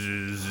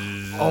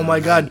 Oh my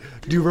god,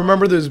 do you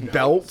remember those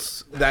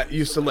belts that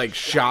used to like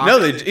shock? No,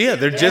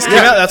 they're just came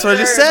out. That's what I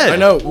just said. I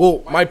know.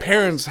 Well, my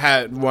parents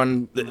had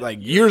one like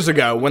years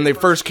ago when they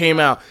first came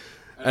out,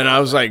 and I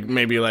was like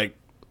maybe like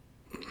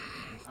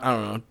I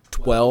don't know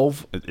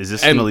 12. Is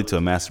this going to lead to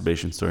a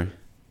masturbation story?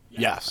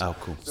 Yes. Oh,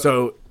 cool.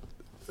 So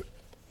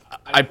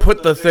I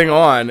put the thing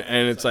on,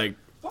 and it's like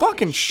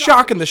fucking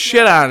shocking the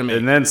shit out of me.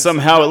 And then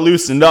somehow it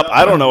loosened up.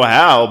 I don't know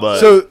how, but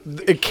So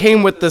it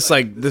came with this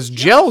like this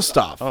gel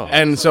stuff,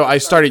 and so I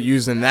started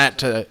using that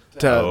to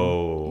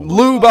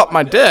lube up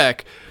my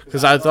dick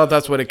because I thought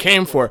that's what it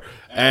came for.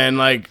 And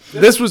like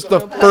this was the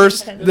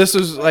first. This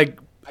was like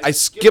I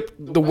skipped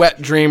the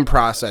wet dream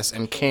process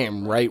and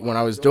came right when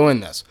I was doing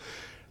this.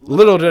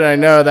 Little did I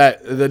know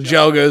that the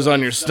gel goes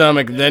on your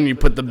stomach, then you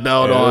put the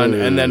belt on,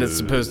 and then it's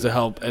supposed to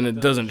help, and it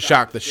doesn't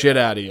shock the shit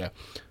out of you.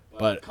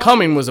 But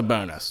coming was a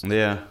bonus.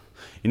 yeah.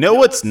 You know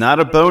what's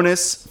not a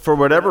bonus? For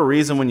whatever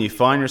reason, when you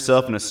find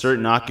yourself in a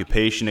certain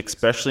occupation,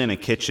 especially in a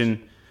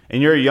kitchen, and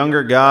you're a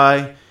younger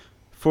guy,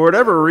 for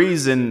whatever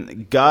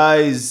reason,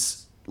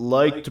 guys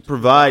like to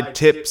provide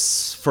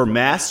tips for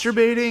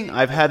masturbating.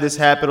 I've had this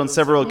happen on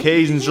several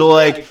occasions. You're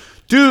like,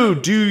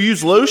 dude, do you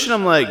use lotion?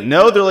 I'm like,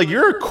 no. They're like,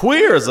 you're a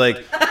queer. It's like,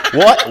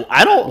 what?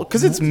 I don't,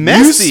 because it's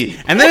messy.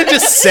 And then it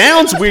just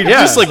sounds weird. You're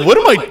just like, what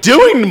am I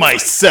doing to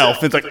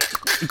myself? It's like,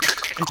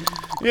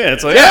 yeah,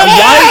 it's like,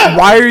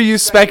 Why are you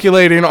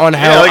speculating on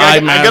how I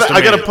masturbate?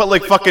 I gotta put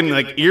like fucking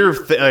like ear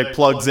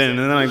plugs in, and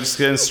then I just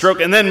get a stroke.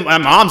 And then my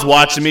mom's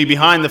watching me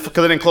behind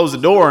because I didn't close the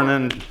door, and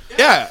then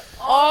Yeah.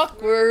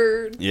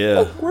 Awkward.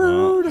 yeah,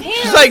 well, Damn,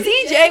 She's like-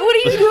 CJ, what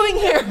are you doing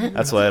here?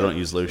 that's why I don't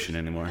use lotion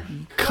anymore.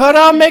 Cut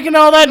out making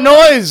all that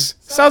noise.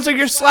 Sounds like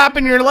you're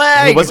slapping your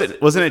leg.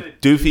 Wasn't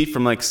it Doofy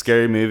from like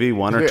Scary Movie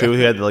 1 or 2?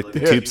 He had like the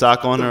tube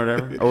sock on or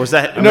whatever, or was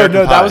that No,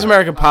 American Pie? that was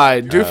American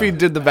Pie. Doofy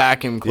did the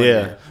vacuum Yeah,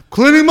 cleaner.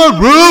 cleaning my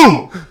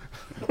room.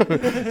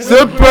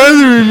 Stop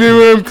bothering me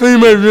when I'm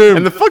cleaning my room.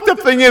 And the fucked up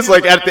thing is,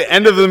 like at the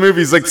end of the movie,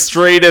 he's like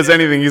straight as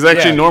anything. He's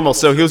actually Yeah. normal,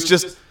 so he was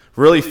just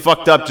really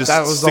fucked up, just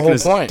That was the sticking whole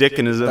his point. dick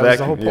in his That was the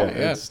vacuum. whole point,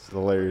 yeah. It's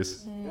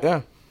hilarious.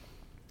 Yeah.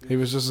 He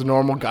was just a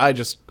normal guy,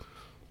 just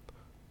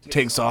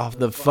takes off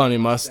the funny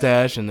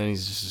mustache, and then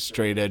he's just a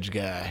straight edge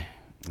guy.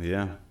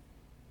 Yeah.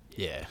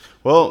 Yeah.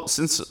 Well,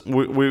 since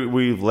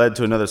we've led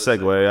to another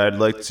segue, I'd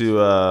like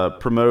to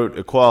promote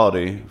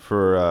equality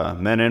for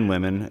men and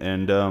women.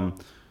 And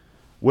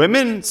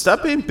women,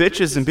 stop being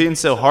bitches and being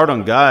so hard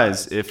on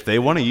guys if they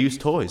want to use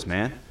toys,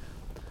 man.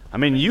 I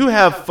mean, you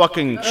have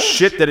fucking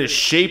shit that is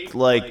shaped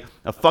like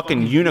a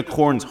fucking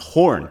unicorn's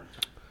horn.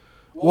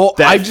 Well,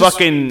 That I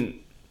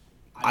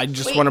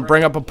just Wait. want to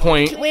bring up a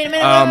point. Wait a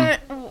minute.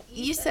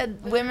 You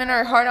said women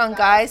are hard on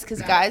guys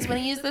because guys want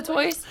to use the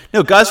toys?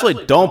 No, guys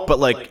really don't, but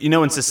like, you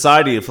know, in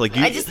society, if like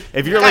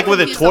if you're like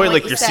with a toy,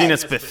 like you're seen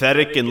as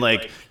pathetic and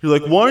like you're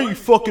like, why are you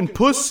fucking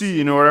pussy,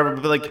 you know, whatever.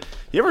 But like,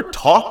 you ever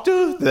talk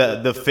to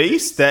the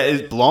face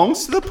that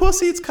belongs to the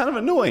pussy? It's kind of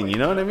annoying, you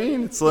know what I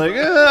mean? It's like,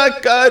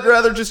 I'd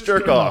rather just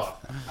jerk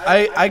off.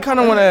 I kind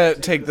of want to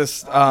take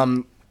this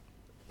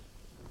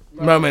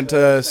moment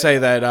to say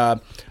that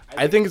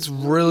I think it's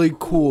really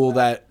cool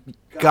that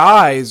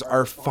guys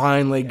are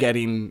finally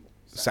getting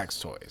sex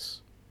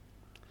toys.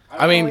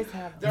 I mean,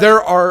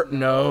 there are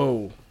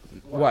no...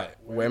 What?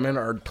 Women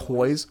are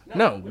toys?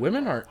 No,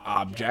 women aren't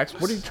objects.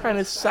 What are you trying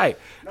to say?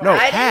 No,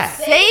 I cat.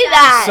 didn't say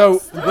that. So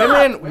Stop.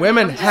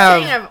 women I'm just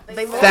have saying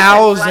they look like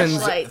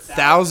flashlights.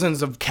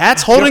 thousands of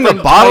Cat's holding a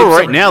different bottle types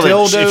right of now. Like,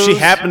 if she dildos.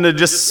 happened to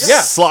just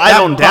Yeah, slide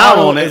that on down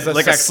bottle on it, is a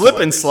like a sex slip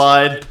toy. and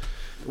slide.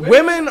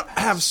 Women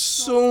have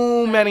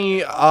so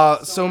many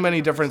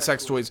different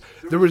sex toys.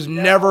 There was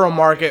never a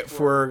market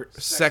for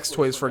sex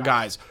toys for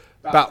guys.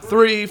 About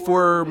 3,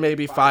 4,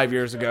 maybe 5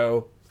 years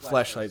ago,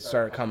 fleshlights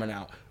started coming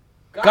out.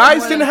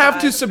 Guys didn't have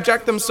to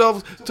subject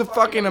themselves to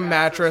fucking a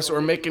mattress or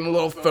making a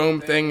little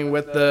foam thing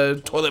with the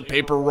toilet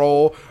paper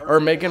roll or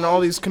making all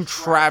these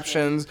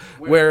contraptions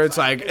where it's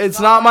like,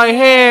 it's not my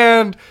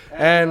hand.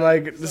 And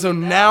like, so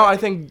now I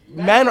think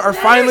men are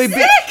finally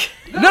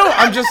No,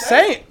 I'm just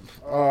saying.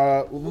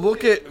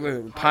 Look at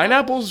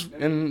pineapples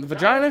and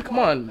vagina. Come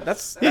on,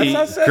 that's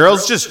not sex.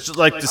 Girls just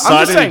like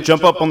deciding saying. to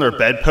jump up on their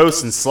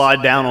bedposts and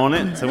slide down on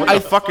it. So what the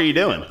fuck are you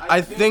doing?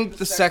 I think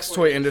the sex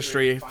toy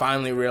industry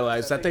finally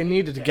realized that they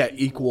needed to get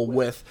equal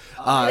with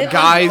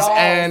guys dolls,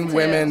 and too.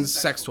 women's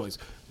sex toys.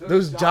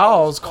 Those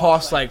dolls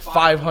cost like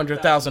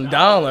 $500,000.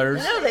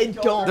 No, they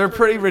don't. They're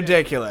pretty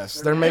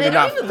ridiculous. They're maybe They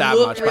don't not even that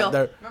look much, real. but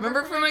they're.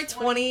 Remember for my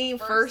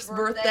 21st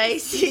birthday,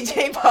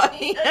 CJ bought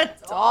me a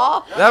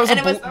doll. That was and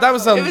a it that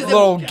was a it was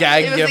little it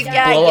gag was a gift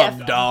gag blow up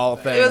gift. doll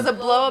thing. It was a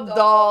blow up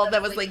doll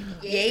that was like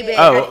yay big.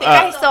 Oh, I think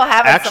I still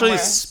have it actually,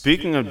 somewhere.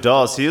 speaking of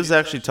dolls, he was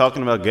actually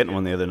talking about getting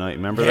one the other night.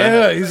 Remember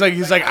yeah, that?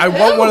 he's like I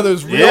want one of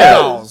those real Yeah.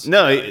 dolls.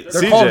 No, They're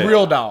CJ. called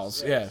real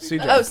dolls. Yeah,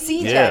 CJ. Oh,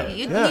 CJ, Yeah.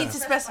 you Yeah. need to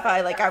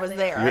specify like I was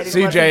there. I didn't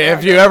CJ, AJ,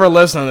 if you ever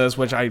listen to this,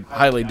 which I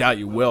highly doubt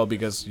you will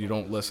because you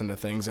don't listen to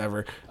things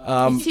ever.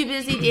 He's too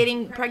busy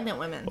dating pregnant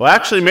women. Well,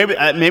 actually,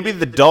 maybe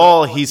the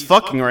doll he's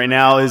fucking right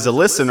now is a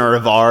listener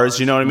of ours.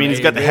 You know what I mean? He's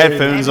got the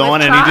headphones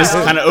on, and he just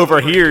kind of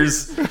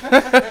overhears.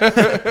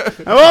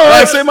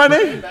 Oh, say my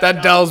name.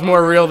 That doll's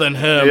more real than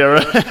him. Yeah,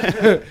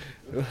 right.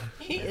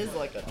 He is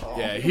like a doll.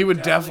 Yeah, he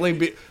would definitely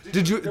be.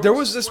 There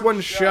was this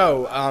one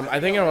show. I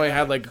think it only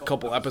had like a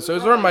couple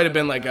episodes, or it might have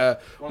been like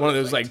one of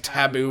those like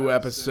taboo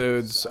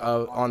episodes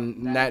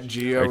on Nat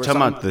Geo. Are you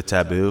talking about the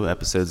taboo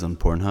episodes on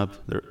Pornhub?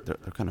 They're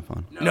kind of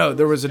fun. No,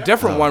 there was a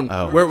different one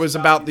where it was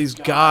about these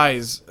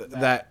guys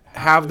that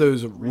have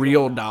those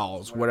real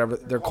dolls, whatever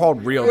they're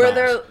called, real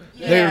dolls.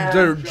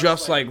 They're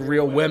just like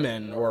real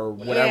women or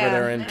whatever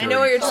they're into. I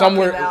know what you're talking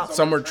about.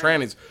 Some were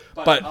trannies,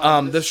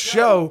 but this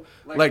show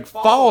like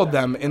followed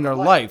them in their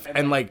life,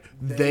 and like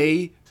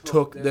they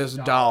took this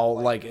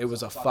doll like it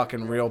was a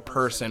fucking real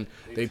person.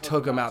 They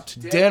took him out to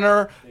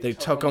dinner. They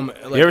took him.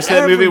 Like, You ever see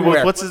that movie?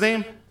 everywhere. What's his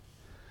name?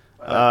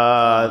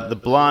 The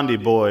blondie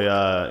boy.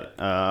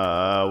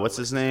 What's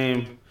his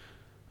name?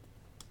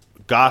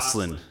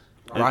 Gosling.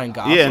 Ryan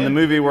Gosling? Yeah, in the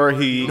movie where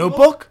he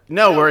Notebook?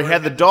 where he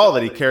had the doll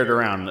that he carried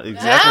around.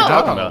 Exactly what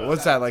I'm talking about.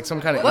 What's that? Like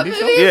some kind of What indie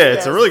movie? film? Yeah,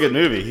 it's a really good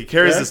movie. He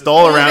carries this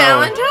doll Blue around.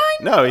 Valentine?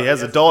 No, he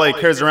has a doll he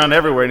carries around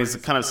everywhere, and he's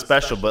kind of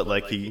special, but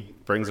like he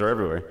brings her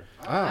everywhere.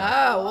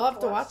 Oh, we'll have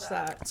to watch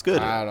that. It's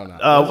good. I don't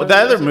know.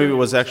 That other movie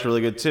was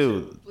actually really good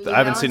too. I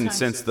haven't seen it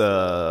since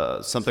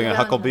the something at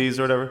Hucklebees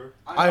or whatever.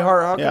 I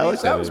Heart Hucklebees. Yeah, I like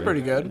that that was movie.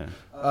 pretty good.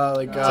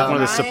 Like It's like one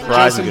of the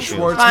surprising Jason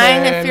movies. Schwartzman.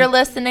 Fine, if you're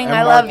listening, and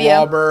I Mark love you.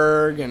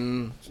 Wahlberg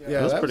and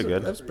yeah, was pretty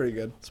good. That's pretty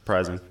good.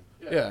 Surprising.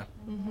 Yeah.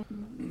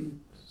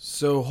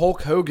 So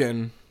Hulk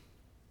Hogan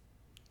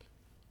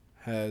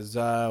has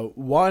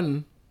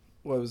won.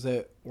 What was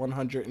it?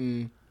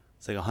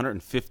 It's like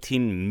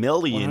 115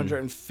 million.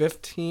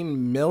 $115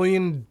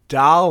 million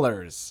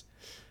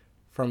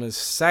from his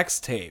sex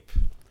tape.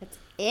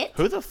 It?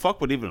 Who the fuck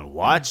would even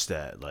watch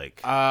that?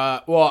 Like,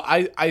 Well,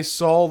 I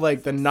saw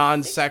like the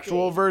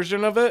non-sexual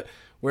version of it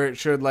where it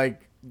showed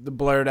like the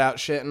blurred out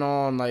shit and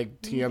all on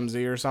like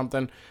TMZ or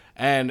something,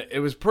 and it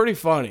was pretty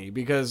funny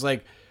because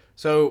like,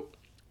 so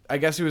I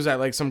guess he was at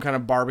like some kind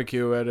of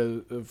barbecue at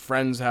a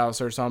friend's house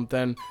or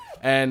something,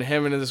 and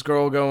him and this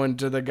girl go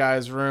into the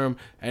guy's room,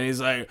 and he's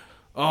like,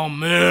 "Oh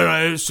man,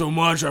 I ate so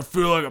much, I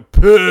feel like a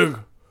pig."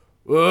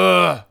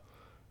 Ugh.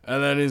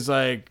 And then he's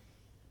like,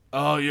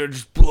 "Oh, you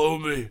just blow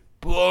me.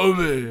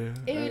 Ew,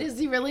 does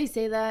he really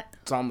say that?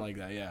 Something like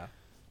that, yeah.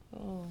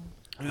 Oh.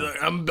 He's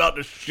like, I'm about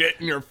to shit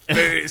in your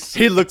face.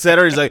 he looks at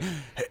her. He's like,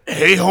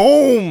 "Hey,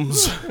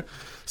 Holmes,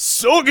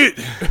 suck it."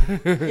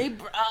 Hey,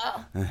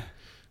 bruh.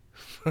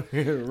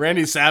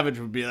 Randy Savage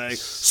would be like,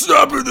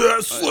 "Stop it,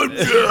 that Slim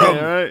Jim."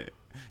 Yeah, right.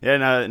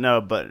 Yeah,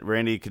 no, but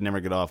Randy could never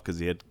get off because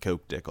he had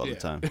coke dick all the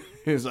time.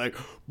 He's like,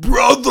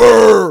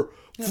 "Brother,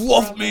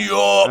 fluff me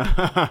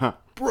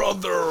up,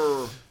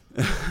 brother."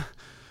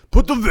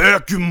 Put the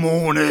vacuum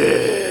on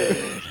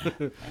it.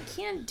 I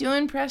can't do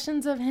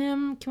impressions of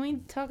him. Can we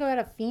talk about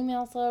a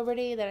female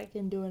celebrity that I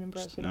can do an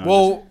impression of?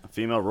 Well, a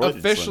female roided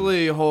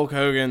officially, Hulk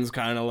Hogan's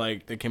kind of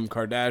like the Kim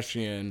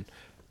Kardashian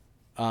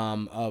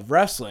of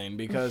wrestling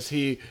because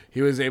he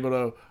was able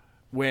to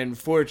win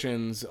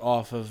fortunes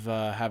off of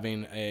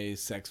having a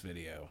sex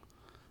video.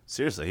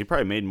 Seriously, he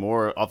probably made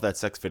more off that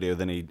sex video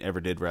than he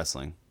ever did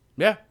wrestling.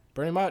 Yeah,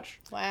 pretty much.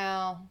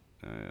 Wow.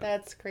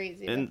 That's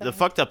crazy. And the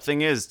fucked up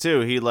thing is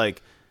too,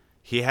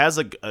 he has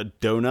like a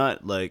donut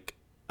like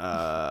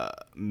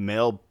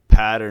male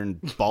pattern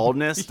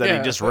baldness that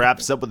he just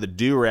wraps up with a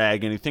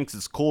do-rag, and he thinks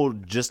it's cool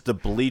just to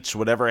bleach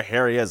whatever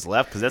hair he has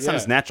left because that's not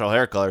his natural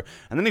hair color.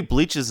 And then he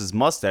bleaches his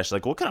mustache.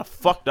 Like, what kind of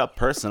fucked up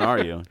person are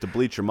you to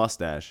bleach your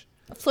mustache?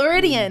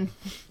 Floridian.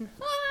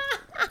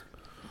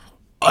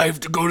 I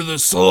have to go to the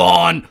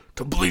salon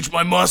to bleach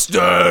my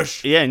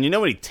mustache. Yeah, and you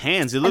know when he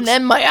tans, he looks. And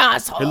then my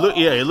asshole.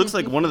 He looks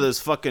like one of those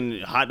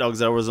fucking hot dogs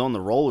that was on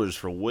the rollers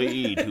for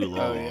way too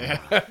long.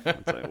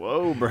 It's like,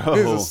 whoa, bro.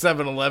 He's a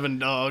 7-Eleven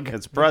dog.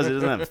 I'm surprised he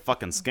doesn't have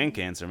fucking skin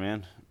cancer,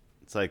 man.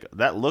 It's like,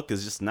 that look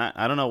is just not,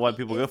 I don't know why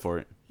people go for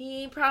it.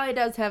 He probably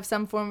does have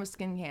some form of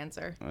skin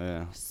cancer.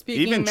 Yeah.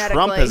 Speaking Even medically.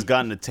 Trump has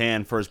gotten a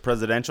tan for his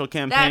presidential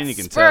campaign, That's you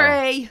can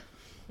spray.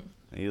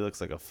 tell. He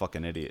looks like a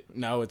fucking idiot.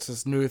 No, it's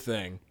this new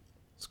thing.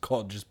 It's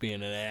called just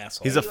being an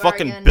asshole. He's a You are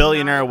fucking gonna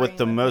billionaire not with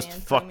the bring most my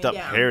man fucked up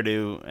down.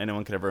 hairdo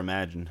anyone could ever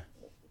imagine.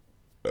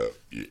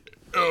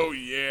 Oh,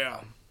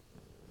 yeah.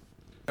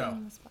 All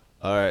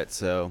right,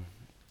 so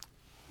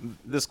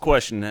this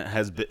question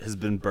has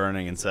been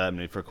burning inside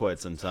me for quite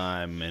some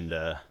time, and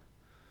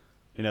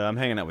you know, I'm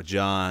hanging out with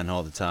John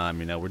all the time.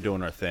 You know, we're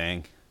doing our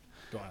thing.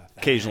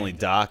 Occasionally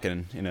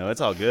docking. You know,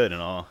 it's all good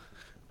and all.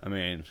 I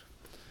mean,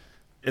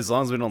 as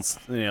long as we don't,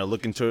 you know,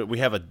 look into it. We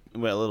have a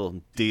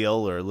little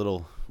deal or a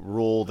little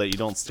rule that you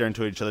don't stare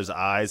into each other's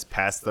eyes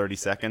past 30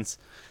 seconds.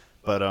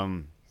 But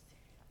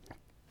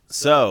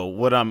so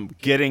what I'm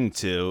getting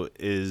to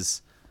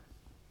is,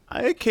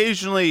 I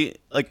occasionally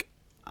like.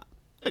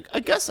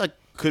 I guess I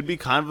could be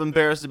kind of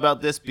embarrassed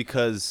about this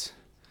because.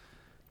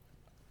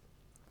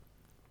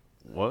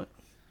 What?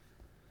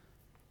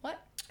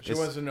 She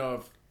wants to know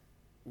if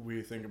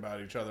we think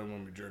about each other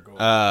when we jerk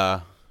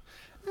off.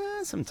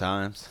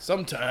 Sometimes.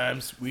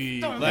 Sometimes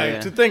we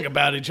like to think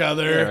about each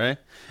other. Yeah, right?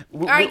 All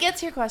right, get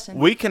to your question.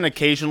 We can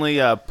occasionally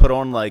put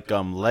on like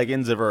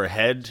leggings over our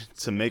head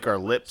to make our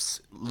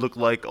lips look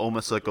like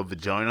almost like a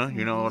vagina.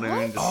 You know what I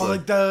mean? Just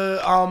Like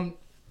the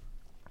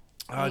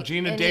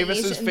Gina Any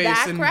Davis's Asian face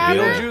back in grabber?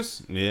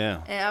 Beetlejuice.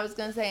 yeah. And I was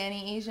gonna say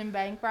any Asian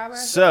bank robber.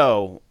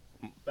 So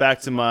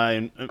back to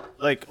my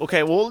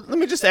okay. Well, let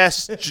me just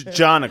ask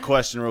John a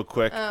question real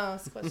quick. Oh,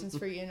 this question's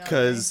for you, not me.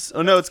 Because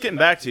no, it's getting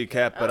back to you,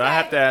 Cap. But I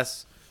have to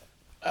ask.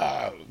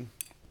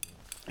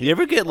 You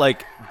ever get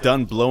like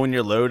done blowing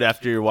your load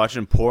after you're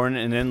watching porn,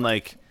 and then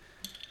like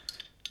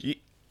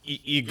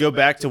you go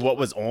back to what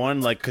was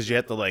on, like because you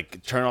have to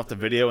like turn off the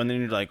video, and then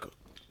you're like,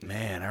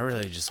 man, I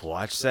really just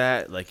watched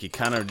that. Like you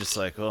kind of just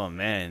like, oh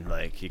man,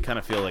 like you kind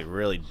of feel like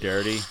really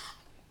dirty.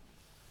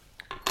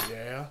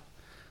 Yeah.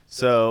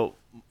 So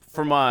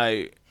for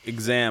my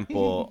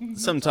example,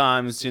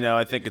 sometimes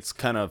I think it's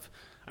kind of.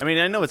 I mean,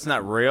 I know it's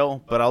not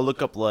real, but I'll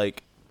look up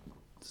like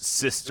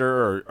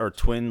sister or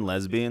twin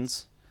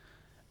lesbians,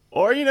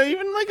 or even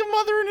like a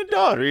mother and a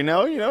daughter.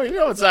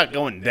 It's not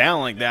going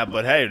down like that,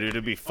 but hey, dude,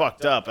 it'd be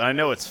fucked up. And I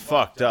know it's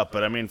fucked up,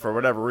 but I mean, for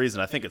whatever reason,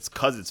 I think it's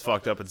because it's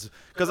fucked up. It's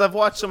because I've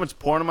watched so much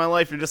porn in my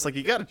life. You're just like,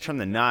 you got to turn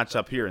the notch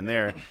up here and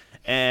there,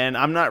 and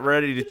I'm not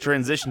ready to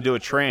transition to a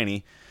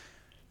tranny.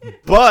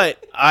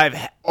 But I've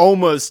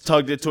almost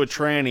tugged it to a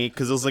tranny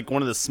because it was like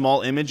one of the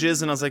small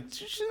images, and I was like,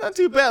 she's not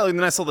too bad. And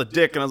then I saw the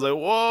dick, and I was like,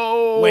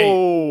 whoa.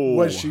 Wait,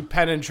 was she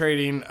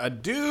penetrating a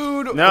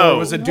dude? No. Or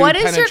was a dude What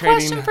is your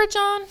penetrating question for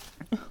John?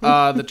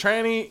 the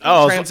tranny,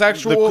 Oh, so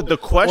transsexual? the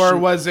question- or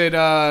was it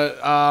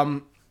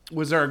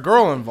was there a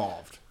girl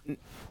involved?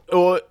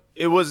 Well,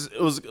 it was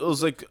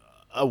like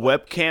a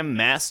webcam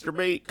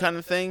masturbate kind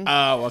of thing.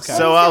 Oh, okay.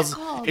 So What is that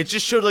called? it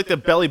just showed like the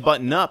belly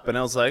button up, and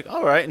I was like,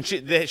 all right. And she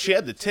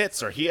had the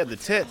tits, or he had the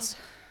tits,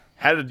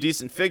 had a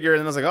decent figure,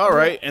 and I was like, all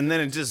right. And then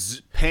it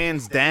just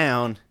pans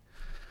down,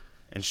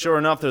 and sure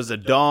enough, there's a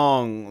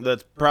dong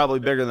that's probably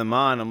bigger than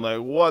mine. I'm like,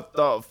 what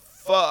the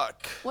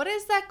fuck? What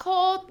is that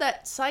called?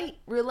 That site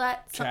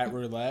roulette? Chat something?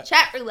 roulette.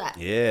 Chat roulette.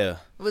 Yeah.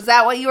 Was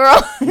that what you were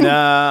on?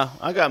 Nah,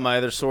 I got my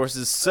other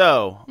sources.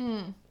 So,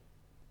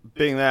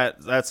 being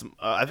that's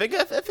I think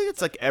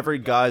it's like every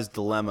guy's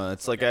dilemma.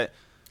 It's like at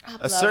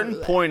a certain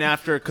point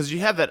after, because you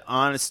have that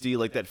honesty,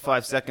 like that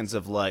 5 seconds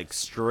of like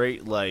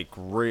straight like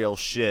real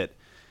shit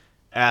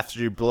after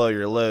you blow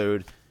your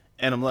load,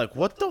 and I'm like,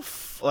 what the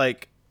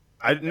like.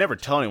 I'd never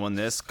tell anyone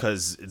this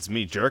because it's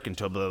me jerking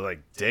to it, but they're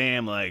like,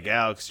 damn, like,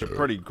 Alex, you're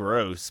pretty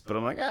gross. But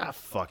I'm like,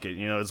 fuck it.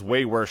 It's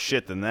way worse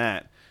shit than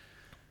that.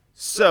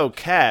 So,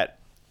 Kat,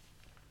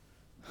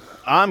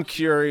 I'm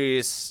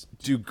curious,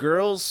 do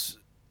girls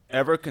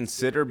ever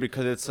consider,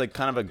 because it's like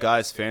kind of a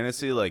guy's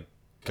fantasy, like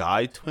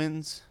guy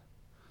twins?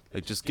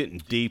 Like just getting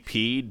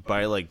DP'd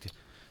by like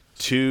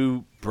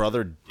two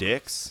brother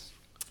dicks?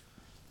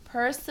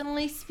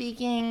 Personally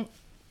speaking,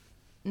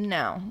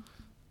 no.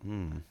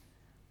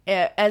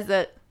 As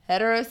a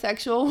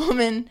heterosexual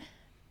woman,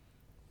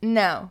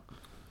 no.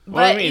 But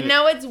Well, I mean-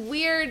 it's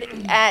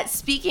weird at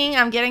speaking.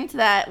 I'm getting to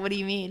that. What do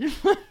you mean?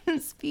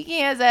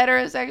 Speaking as a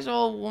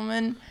heterosexual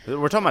woman,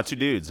 We're talking about two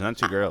dudes, not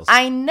two girls.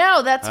 I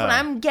know that's what Oh.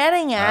 I'm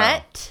getting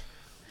at.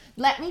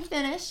 Let me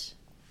finish.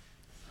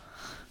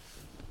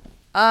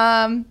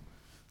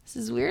 This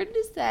is weird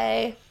to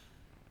say.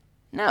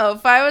 No,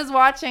 if I was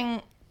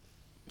watching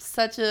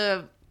such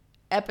a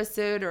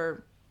episode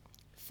or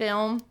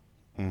film,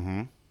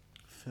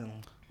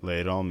 Lay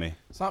it on me.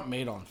 It's not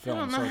made on film.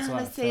 I don't know so it's how not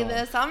to a say film.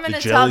 this. I'm gonna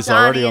The tell jelly's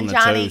already Johnny, on and the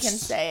Johnny toast. can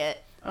say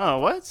it. Oh,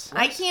 what?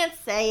 I can't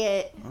say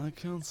it. I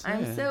can't say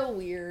I'm it. so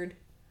weird.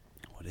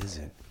 What is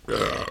it?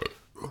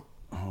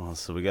 Oh,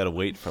 so we gotta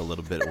wait for a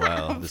little bit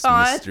while this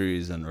Fine. mystery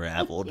is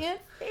unraveled. Can't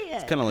say it.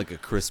 It's kind of like a I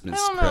Christmas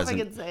don't know if I present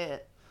can say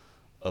it.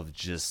 of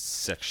just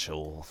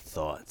sexual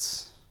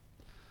thoughts.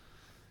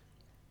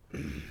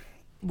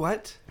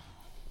 What?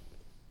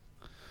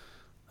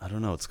 I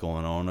don't know what's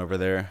going on over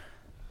there.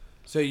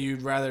 So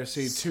you'd rather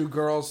see two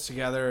girls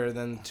together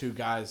than two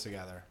guys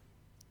together?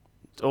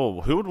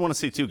 Oh, who would want to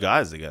see two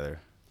guys together?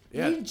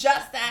 Yeah. You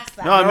just asked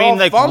that. No, I They're mean, all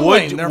like,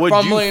 fumbling. They're would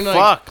fumbling, you like,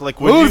 fuck?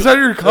 Like, would who's you, at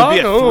your it'd be cock?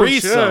 a Oh,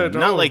 threesome. shit.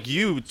 Not Oh. like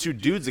you, two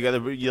dudes together,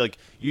 but you'd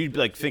be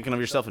like thinking of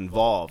yourself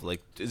involved.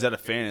 Like, is that a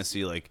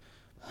fantasy? Like,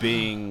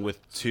 being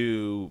with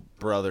two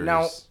brothers?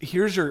 Now,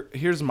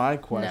 here's my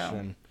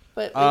question.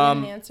 But we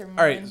didn't answer mine.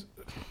 All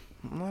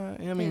right.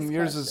 I mean, His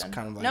yours question. is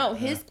kind of like No,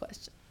 his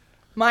question.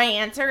 My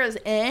answer is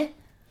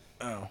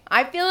Oh.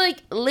 I feel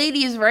like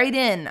ladies right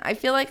in. I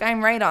feel like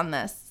I'm right on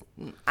this.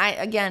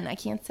 I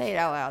can't say it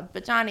out loud,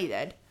 but Johnny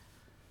did.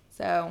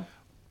 So,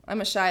 I'm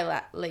a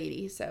shy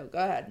lady, so go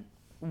ahead.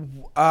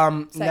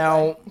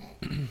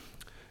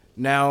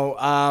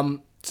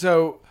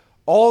 So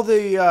all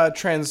the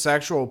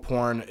transsexual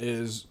porn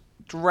is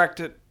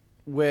directed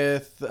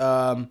with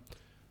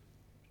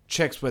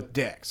chicks with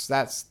dicks.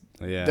 That's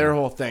Yeah. their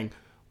whole thing.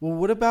 Well,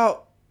 what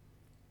about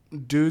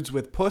dudes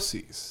with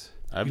pussies?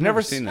 I've You've never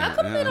never seen How that.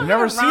 come they yeah. don't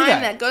Never have a see rhyme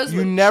that. that goes You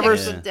with never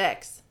chicks see- with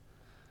dicks?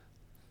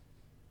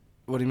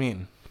 What do you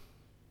mean?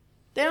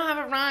 They don't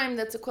have a rhyme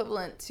that's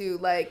equivalent to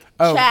like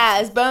Oh.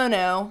 Chaz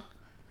Bono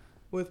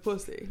with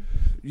pussy.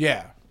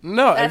 Yeah.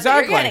 No, That's what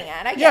you're exactly. getting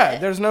at. I get yeah,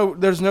 it.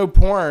 there's no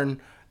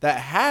porn that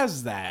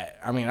has that.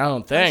 I mean, I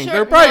don't think sure-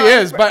 there probably no,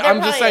 is, but there I'm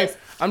just probably saying. is.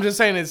 I'm just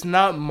saying it's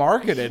not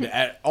marketed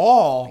at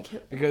all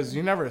because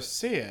you never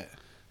see it.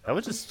 That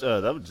would just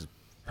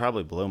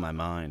probably blow my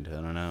mind. I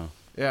don't know.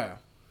 Yeah.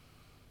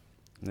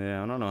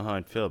 Yeah, I don't know how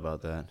I'd feel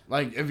about that.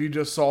 Like if you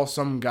just saw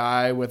some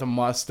guy with a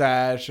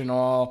mustache and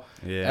all,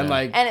 Yeah. and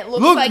like And it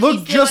looks like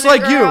he's just doing a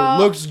like girl.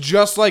 you, looks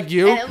just like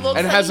you, And it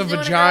looks like has a he's doing a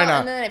girl, vagina,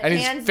 and then it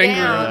he's pans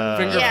finger down.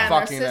 finger Yeah, and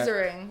fucking they're it.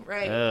 scissoring,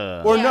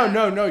 right? Or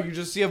Yeah. no, you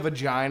just see a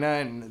vagina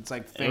and it's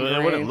like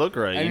fingering. It wouldn't look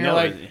right, And you you're know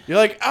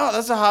like, it. oh,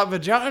 that's a hot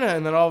vagina,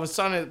 and then all of a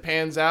sudden it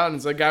pans out and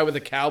it's a guy with a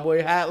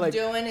cowboy hat, like,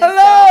 Doing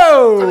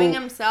hello, himself. Doing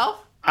himself.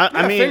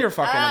 I mean, finger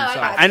fucking Oh, I himself.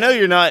 got I know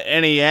you're not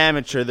any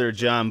amateur there,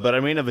 John, but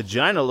I mean, a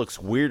vagina looks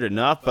weird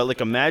enough. But like,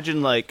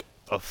 imagine like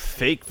a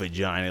fake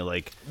vagina,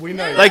 like. We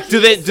know. Like, do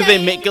he's they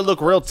saying- make it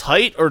look real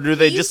tight, or do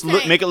they He's just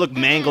saying- make it look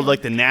mangled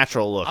like the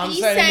natural look? I'm He's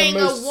saying the saying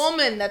most- a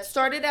woman that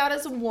started out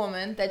as a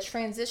woman that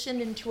transitioned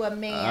into a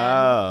man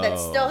that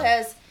Oh. still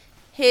has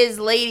his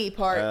lady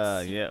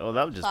parts. Yeah, well,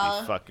 that would just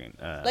Follow? be fucking.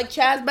 Like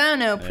Chaz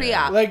Bono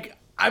pre-op. like,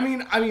 I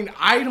mean,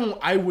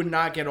 I would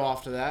not get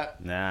off to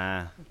that.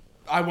 Nah.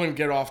 I wouldn't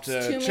get off Too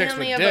to chicks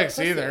manly with of a dicks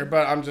pussy. either,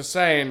 but I'm just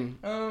saying,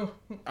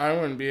 I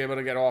wouldn't be able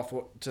to get off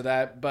to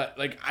that. But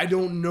like, I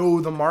don't know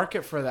the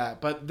market for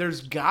that, but there's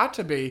got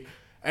to be,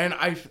 and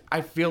I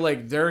feel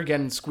like they're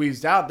getting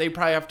squeezed out. They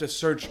probably have to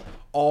search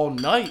all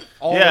night.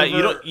 Yeah,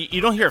 over,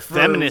 you don't hear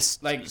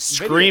feminists like,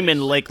 screaming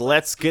videos. like,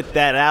 "Let's get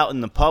that out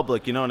in the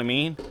public." You know what I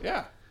mean?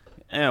 Yeah.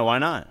 Yeah, why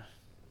not?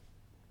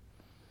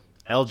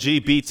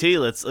 LGBT,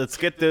 let's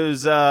get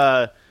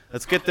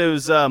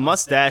those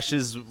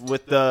mustaches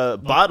with the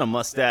bottom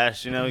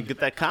mustache, you know, and get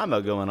that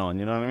combo going on.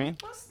 You know what I mean?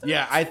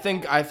 Yeah, I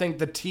think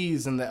the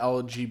T's and the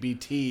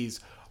LGBTs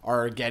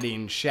are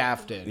getting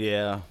shafted.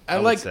 Yeah, I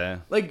And would like say.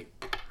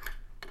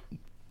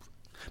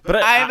 but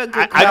I have a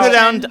good I go question.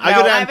 down. I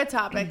go I down. have a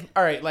topic.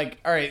 all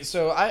right.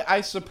 So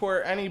I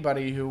support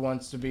anybody who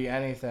wants to be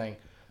anything.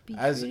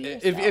 As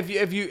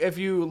if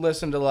you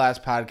listen to the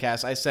last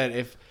podcast, I said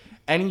if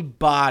any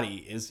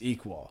body is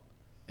equal,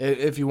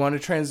 if you want to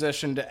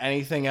transition to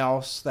anything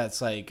else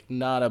that's like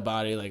not a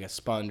body, like a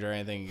sponge or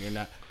anything,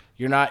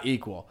 you're not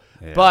equal.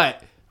 Yeah.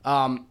 But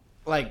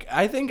like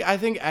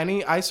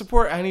I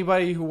support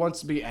anybody who wants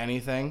to be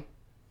anything.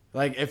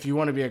 Like, if you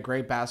want to be a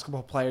great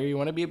basketball player, you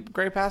want to be a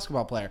great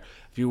basketball player.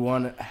 If you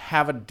want to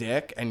have a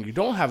dick and you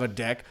don't have a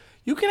dick,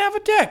 you can have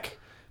a dick.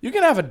 You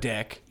can have a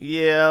dick.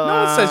 Yeah.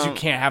 No one says you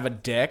can't have a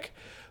dick.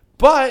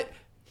 But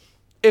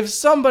if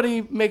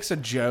somebody makes a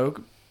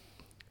joke,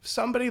 if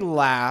somebody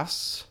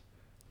laughs,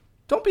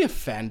 don't be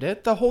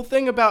offended. The whole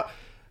thing about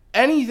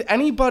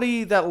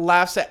anybody that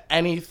laughs at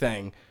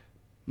anything,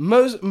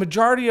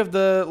 majority of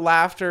the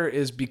laughter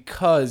is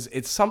because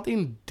it's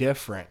something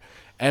different.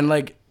 And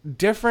like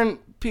different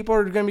people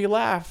are going to be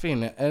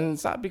laughing, and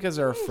it's not because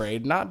they're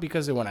afraid, not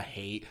because they want to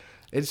hate.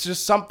 It's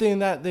just something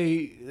that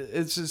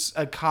it's just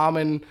a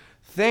common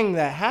thing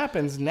that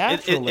happens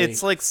naturally.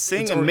 It's like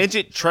seeing a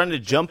midget trying to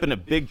jump in a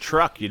big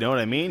truck. You know what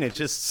I mean? It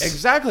just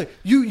exactly.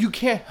 You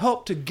can't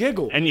help to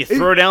giggle. And you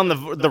throw down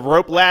the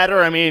rope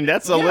ladder. I mean,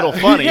 that's a Yeah. little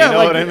funny. Yeah, you know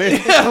like, what I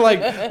mean? Yeah,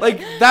 like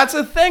that's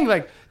a thing.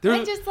 Like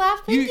I just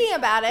laugh thinking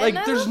about it. Like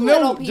and I there's love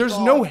no little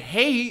people.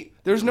 hate.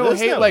 There's no There's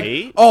hate. no Like,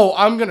 hate. oh,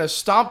 I'm gonna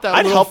stomp that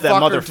I'd little help that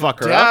fucker motherfucker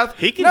to up. death.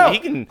 He can- No, he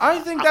can- I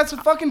think that's a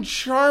fucking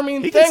charming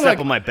He thing. can step like,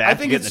 on my back I to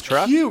think get in it's the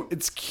truck. cute.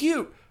 It's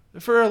cute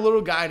for a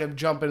little guy to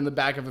jump in the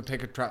back of a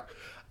pickup truck.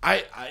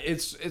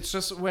 It's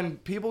just when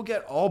people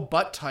get all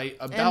butt tight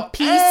about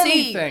PC.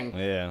 anything.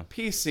 Yeah.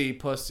 PC,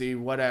 pussy,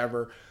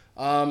 whatever.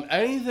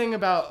 Anything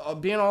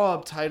about being all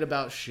uptight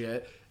about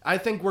shit. I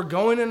think we're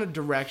going in a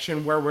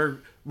direction where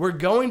we're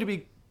going to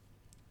be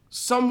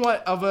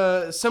somewhat of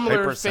a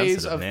similar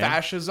phase of man.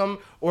 fascism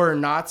or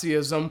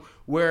Nazism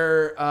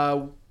where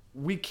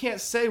we can't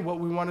say what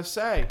we want to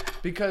say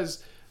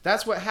because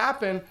that's what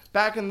happened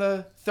back in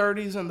the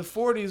 30s and the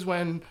 40s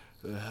when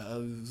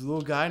this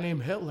little guy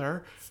named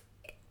Hitler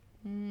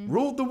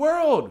ruled the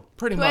world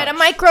pretty Who much. had a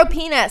micro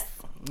penis.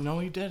 No,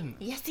 he didn't.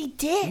 Yes, he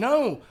did.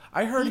 No,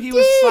 I heard he He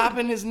was did.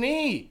 slapping his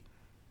knee.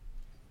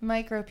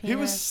 Micro penis. He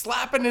was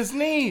slapping his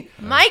knee.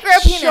 micro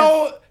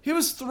penis. He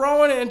was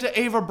throwing it into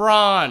Ava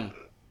Braun.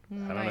 Oh I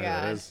don't my know who God.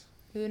 that is.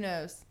 Who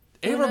knows?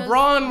 Who Ava knows?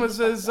 Braun was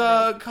his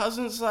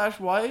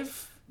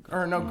cousin/wife.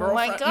 Or no,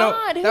 girlfriend. God,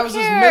 no, who that was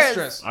cares? his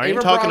mistress. Are you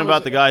Ava talking Braun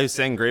about was- the guy who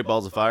sang "Great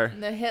Balls of Fire"?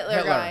 The Hitler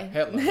Hitler, guy.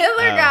 Hitler.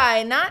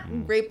 Guy,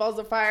 not Great Balls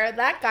of Fire.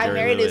 That guy Jerry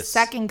married Lewis. his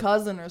second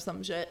cousin or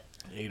some shit.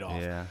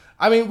 Adolf. Yeah.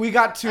 I mean, we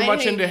got too I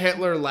much hate into him.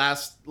 Hitler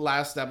last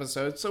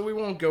episode, so we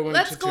won't go into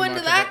Let's too go much into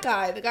of that it.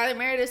 guy, the guy that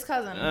married his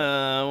cousin.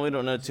 We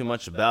don't know too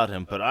much about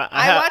him, but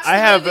I watched the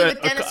have movie a,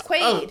 with Dennis Quaid.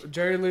 Oh,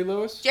 Jerry Lee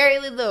Lewis? Jerry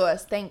Lee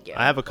Lewis, thank you.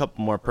 I have a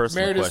couple more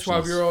personal Married his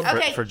questions 12-year-old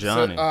Okay. for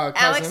Johnny. Alex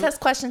cousin. has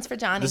questions for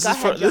Johnny. This Go is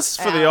ahead, for this is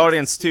for the Alex.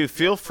 audience too.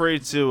 Feel free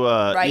to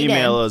Write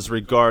email in. us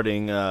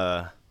regarding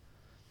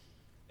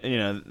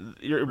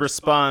your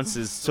response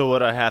is to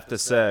what I have to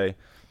say.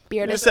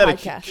 Bearded Just out of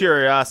podcast.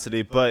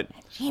 curiosity, but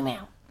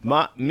Gmail.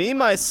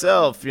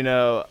 myself,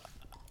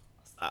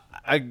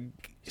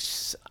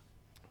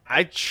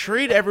 I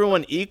treat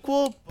everyone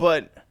equal,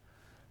 but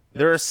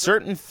there are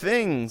certain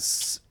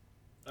things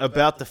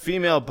about the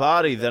female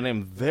body that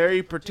I'm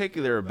very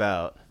particular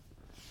about.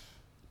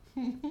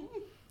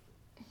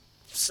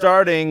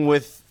 Starting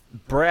with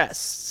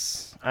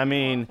breasts. I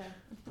mean,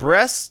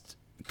 breasts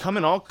come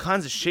in all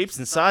kinds of shapes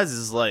and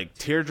sizes, like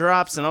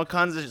teardrops and all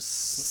kinds of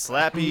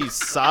slappy,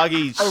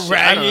 soggy shit.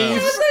 I don't know.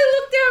 As I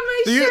look down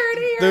my shirt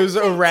here, Those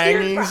it's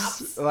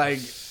orangies, like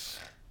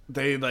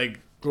they like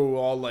go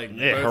all like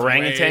Yeah, both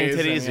orangutan ways,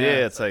 titties. and,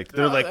 Yeah, it's like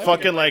they're like that'd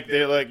fucking like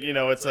they're like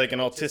it's like an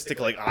autistic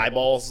like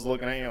eyeballs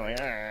looking at you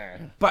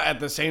like. But at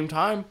the same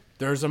time,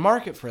 there's a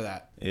market for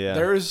that. Yeah.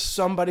 There is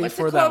somebody What's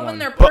for it that called one. when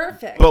they're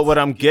perfect? But what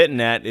I'm getting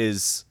at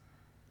is,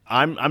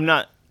 I'm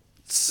not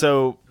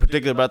so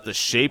particular about the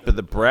shape of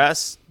the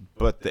breast,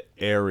 but the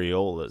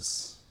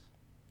areolas.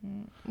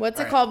 What's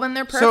it called when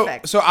they're so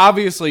perfect? so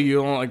obviously you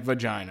don't like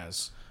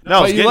vaginas. No,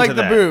 I was but you getting like to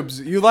the that.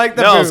 boobs. You like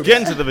the No, boobs. I was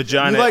getting to the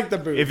vagina. You like the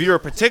boobs. If you were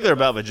particular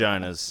about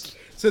vaginas.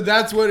 So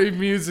that's what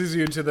amuses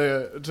you to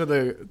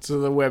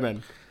the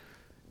women.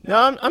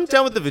 No, I'm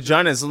down with the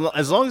vagina as long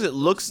as it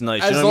looks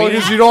nice. As you know long what I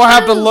mean? as you don't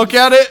have to look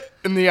at it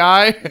in the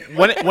eye.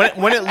 when it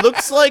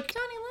looks like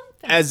Johnny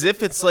Lundgren. as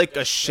if it's like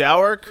a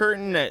shower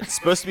curtain that's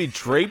supposed to be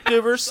draped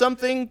over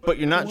something, but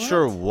you're not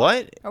sure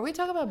what. Are we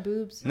talking about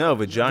boobs? No,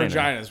 vagina.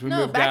 Vaginas. We No,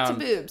 move back down.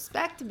 to boobs.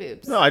 Back to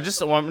boobs. No, I'm just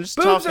Boobs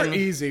talking. are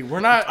easy. We're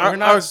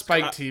not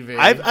Spike TV.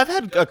 I've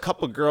had a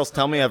couple girls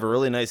tell me I have a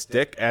really nice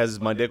dick as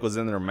my dick was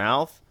in their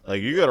mouth.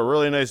 Like, you got a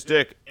really nice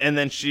dick. And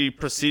then she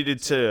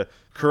proceeded to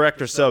correct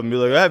herself and be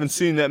like, I haven't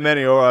seen that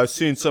many, or I've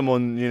seen some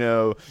on,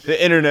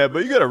 the internet,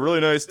 but you got a really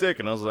nice dick.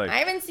 And I was like, I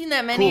haven't seen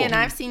that many, Cool. and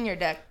I've seen your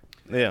dick.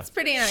 yeah. It's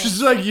pretty nice.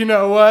 She's like, you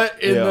know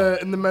what? Yeah.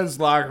 In the men's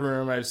locker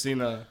room, I've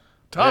seen a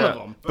ton of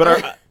Yeah. them.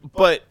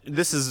 But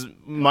this is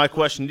my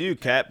question to you,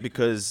 Kat,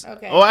 because...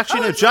 Okay. Oh, actually,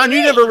 Oh, no, it's John, you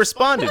me. never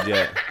responded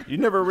yet. You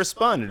never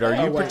responded. Are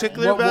you What-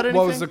 particular what, about anything?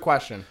 What was the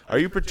question? Are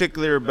you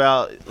particular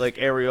about, like,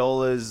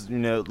 areolas,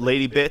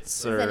 lady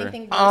bits, or... Does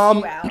anything gross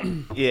you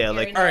out? Yeah,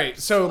 like... Very All right,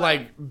 so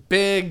like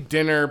big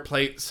dinner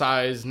plate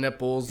size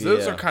nipples,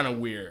 those Yeah. are kind of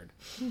weird.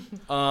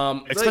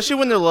 Especially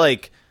when they're,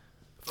 like,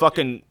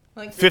 fucking...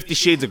 Like 50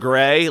 Shades of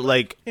Grey,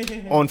 like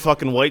on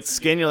fucking white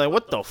skin. You're like,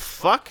 what the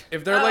fuck?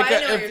 If they're Oh, like I know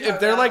what you're if talking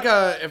they're like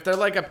about. if they're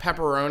like a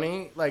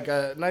pepperoni, like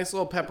a nice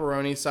little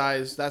pepperoni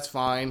size, that's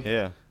fine.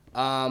 Yeah.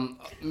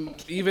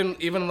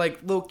 Even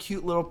like little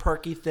cute little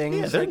perky things.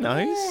 Yeah, they're like,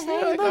 nice. hey,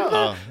 They're like, look,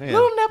 oh, yeah.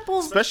 little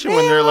nipples. Especially hey,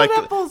 when they're little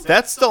like, nipples.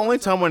 that's the only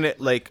time when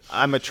it like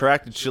I'm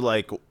attracted to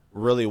like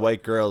really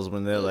white girls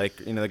when they're like,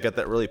 they got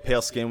that really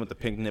pale skin with the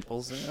pink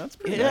nipples. Yeah, that's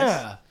pretty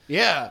nice.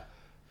 Yeah.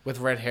 With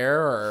red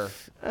hair or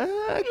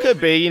It could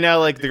be,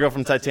 like the girl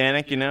from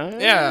Titanic,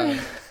 yeah,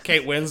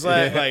 Kate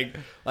Winslet,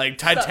 like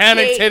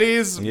Titanic Kate?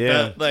 titties,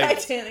 Yeah. but like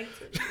Titanic.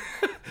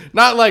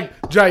 not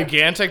like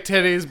gigantic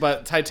titties,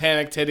 but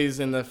Titanic titties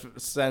in the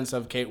sense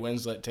of Kate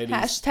Winslet titties.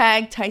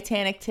 Hashtag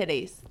Titanic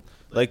titties.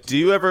 Like, do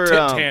you ever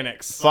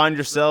Titanics. find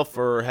yourself,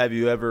 or have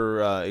you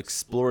ever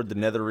explored the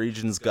nether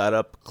regions, got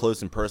up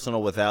close and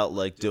personal without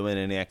like doing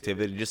any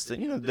activity, just to,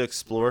 to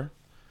explore?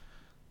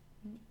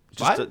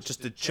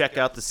 Just to check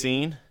out the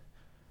scene.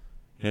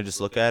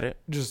 Just look at it.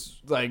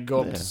 Just like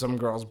go up to some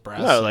girl's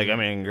breast. No, like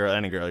any girl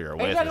you're you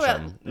with or talking about-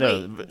 something.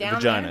 No, wait, down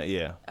vagina, there?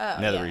 yeah.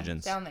 Oh, Nether yeah,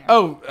 regions. down there.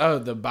 Oh,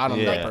 the bottom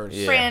Yeah, lippers.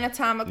 yeah. For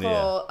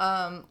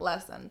anatomical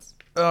lessons.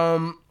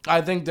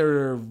 I think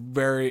there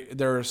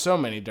are so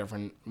many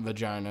different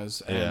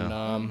vaginas, and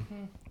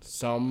Yeah.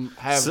 some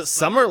have.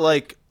 Some are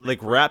like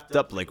wrapped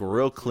up like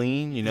real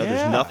clean.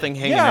 There's nothing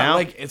hanging yeah, out.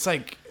 like it's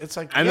like. And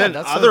yeah, then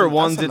that's other that's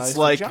ones, a it's nice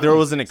like vagina. there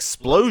was an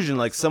explosion,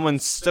 like someone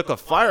stuck a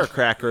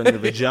firecracker in the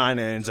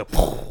vagina, and it's like,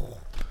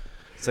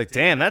 it's like,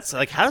 damn, that's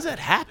like, how does that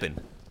happen?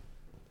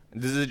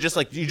 Is it just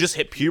like you just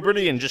hit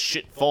puberty and just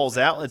shit falls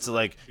out? It's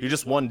like you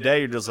just one day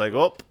you're just like,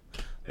 oh,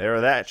 there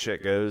that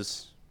shit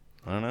goes.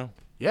 I don't know.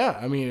 Yeah,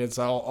 I mean it's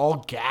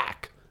all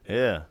gack,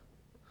 Yeah.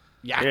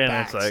 yak Yeah, and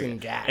backs it's like, and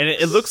gacks. and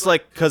it looks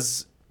like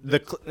because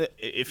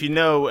if you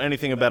know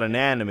anything about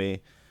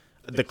anatomy,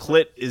 the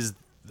clit is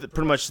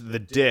pretty much the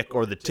dick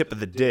or the tip of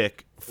the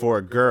dick for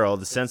a girl,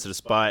 the sensitive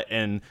spot,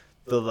 and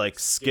the like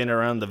skin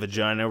around the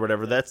vagina or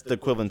whatever. That's the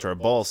equivalent to our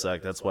ball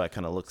sack. That's why it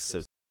kind of looks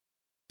so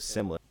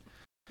similar.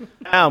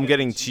 Now I'm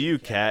getting to you,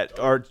 Kat.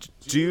 Or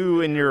do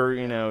you and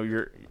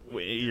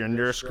your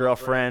nurse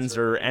girlfriends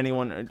or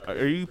anyone,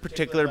 are you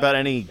particular about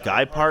any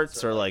guy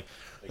parts or like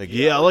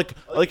yeah, I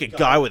like a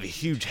guy with a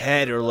huge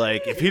head, or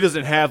like if he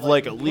doesn't have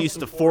like at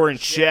least a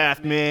 4-inch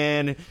shaft,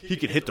 man, he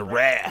could hit the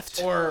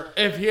raft. Or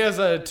if he has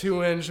a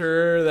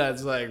 2-incher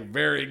that's like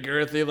very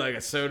girthy, like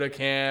a soda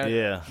can,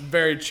 Yeah.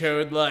 very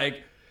chode,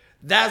 like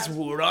that's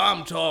what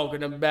I'm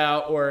talking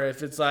about. Or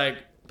if it's like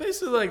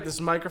basically like this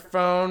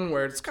microphone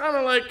where it's kind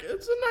of like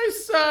it's a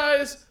nice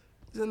size,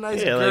 it's a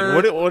nice Yeah, like,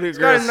 girth, what do it's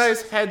got a girls-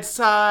 nice head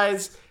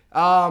size.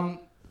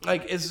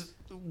 Like is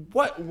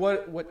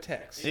what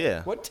ticks?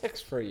 Yeah. What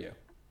ticks for you?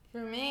 For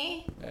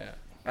me? Yeah.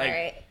 All Like,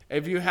 right.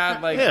 if you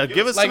had like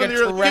Give us like some of a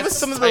give us Tourette's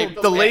some of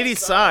type the lady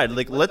side.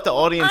 Like, let the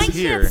audience I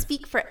hear. can't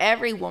speak for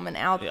every woman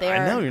out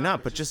there. I know you're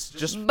not, but just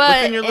But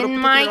within your little in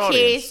my particular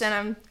case, audience. and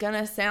I'm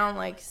gonna sound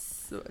like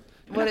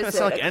what gonna is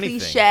sound it? like A anything.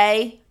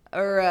 cliche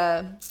or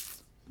a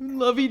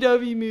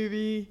lovey-dovey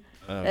movie.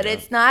 Oh, That yeah.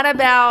 it's not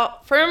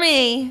about for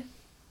me.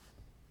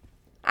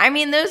 I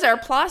mean, those are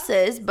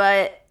pluses,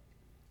 but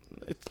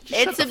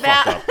it's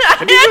about.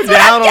 If you go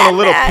down on a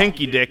little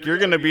pinky dick, you're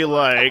gonna be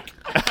like,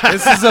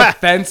 This is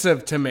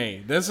offensive to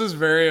me. This is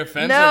very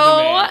offensive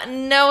to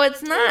me. No,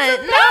 it's not.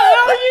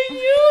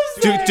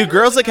 No, do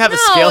girls like have a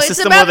No, scale it's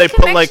system about where they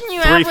the put like connection you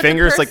have 3 with the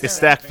fingers, like they person.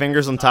 stack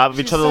fingers on top of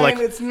each other, like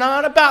it's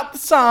not about the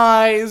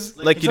size.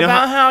 Like, it's you know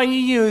about how you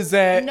use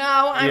it.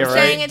 no, I'm Yeah, right.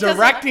 saying it doesn't.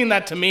 Directing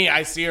that to me,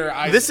 I see her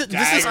eyes. this is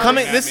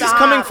daggering at this me. is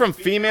coming from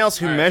females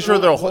who measure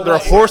their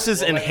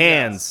horses in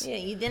hands. Yeah,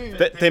 you didn't.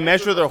 They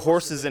measure their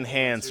horses in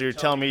hands. So you're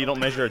telling me you don't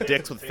measure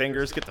dicks with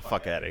fingers? Get the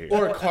fuck out of here.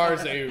 Or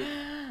cars that you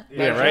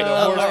Yeah, right. the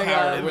horsepower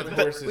God. with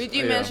horses. We do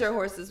Yeah. measure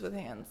horses with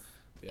hands.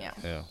 Yeah,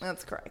 Yeah.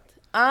 that's correct.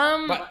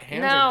 But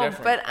hands no, are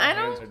different. but I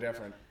Hands don't. are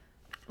different.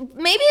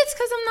 Maybe it's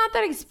because I'm not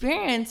that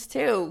experienced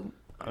too.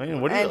 I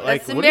mean, what do you And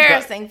like? that's what do you got-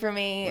 embarrassing for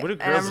me. what do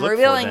and girls I'm look for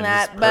revealing then?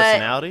 that, Just but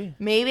personality?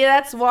 maybe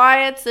that's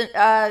why it's.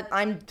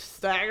 I'm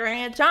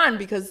staggering at John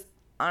because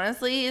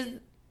honestly,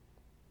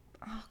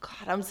 oh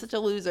god, I'm such a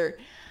loser.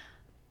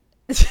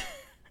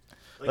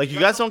 Like, you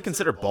guys don't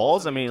consider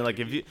balls? I mean, like,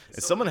 if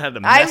someone had a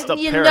messed up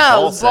you pair know, of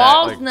ball sack,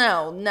 balls. like,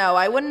 No,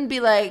 I wouldn't be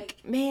like,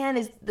 man,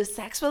 is the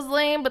sex was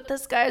lame, but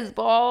this guy's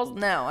balls.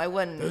 No, I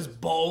wouldn't. Those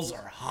balls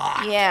are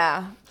hot.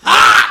 Yeah,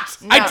 Hot!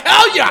 I No,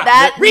 tell ya!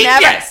 that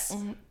Regis!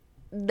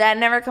 that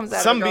never comes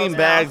out. some of a girl's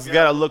beanbags mouth.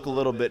 gotta look a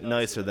little bit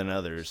nicer than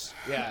others.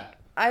 Yeah.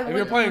 I If you're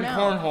wouldn't playing know.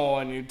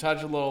 cornhole and you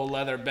touch a little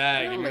leather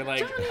bag and you're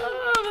like,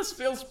 oh, this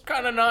feels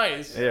kind of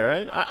nice. Yeah,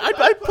 right.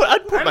 I'd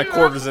put my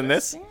quarters in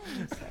this.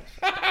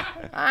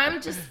 I'm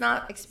just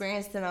not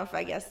experienced enough,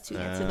 I guess, to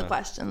answer the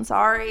question.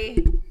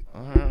 Sorry.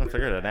 I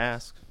figured I'd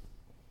ask.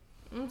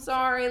 I'm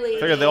sorry, ladies. I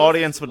figured the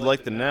audience would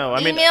like to know. I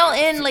mean, Email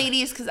in,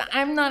 ladies, because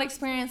I'm not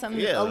experienced. I'm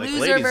Yeah, a like, loser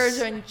ladies.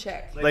 version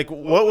chick. like,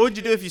 what would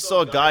you do if you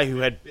saw a guy who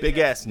had big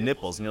ass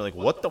nipples and you're like,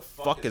 what the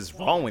fuck is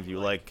wrong with you?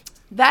 Like,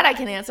 That I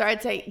can answer.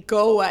 I'd say,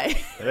 go away.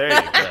 there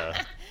you go.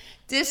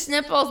 Dish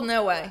nipples,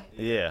 no way.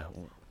 Yeah,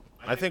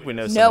 I think we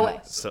know No someone,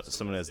 way.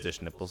 someone has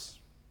dish nipples.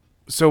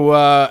 So,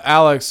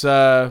 Alex,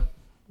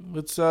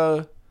 what's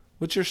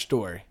your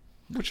story?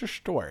 What's your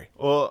story?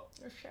 Well,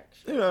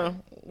 you know,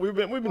 we've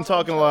been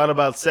talking a lot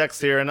about sex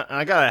here, and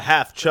I got a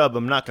half chub.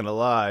 I'm not gonna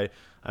lie.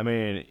 I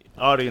mean,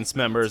 audience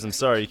members, I'm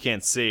sorry you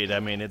can't see it. I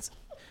mean,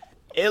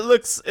 it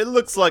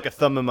looks like a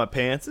thumb in my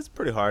pants. It's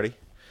pretty hearty.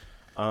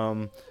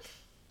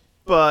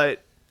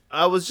 But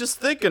I was just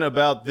thinking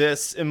about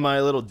this in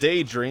my little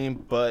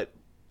daydream. But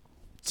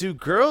do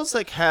girls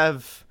like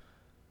have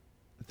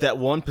that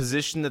one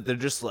position that they're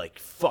just like,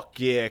 fuck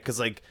yeah? Because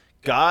like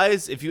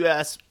guys, if you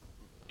ask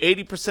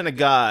 80% of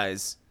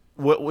guys.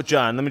 What,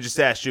 John? Let me just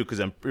ask you because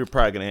you're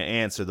probably gonna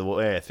answer the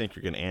way I think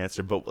you're gonna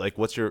answer. But like,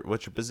 what's your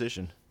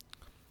position?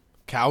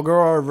 Cowgirl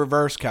or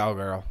reverse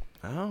cowgirl?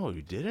 Oh,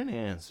 you didn't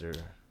answer.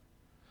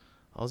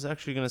 I was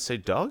actually gonna say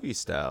doggy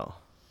style.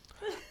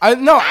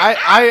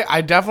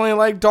 I definitely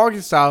like doggy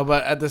style,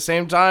 but at the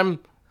same time,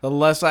 the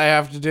less I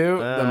have to do,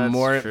 the That's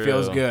more it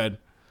feels true. good.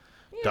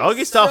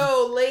 Doggy style.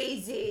 So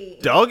lazy.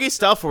 Doggy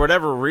style for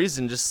whatever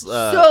reason just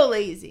So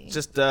lazy.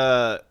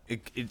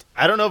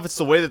 I don't know if it's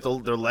the way that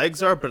their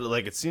legs are, but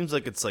like it seems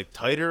like it's like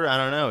tighter. I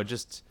don't know. It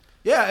just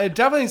Yeah, it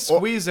definitely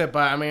squeeze it,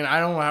 but I mean, I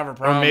don't have a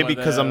problem. or maybe with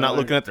because it. I'm not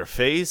looking at their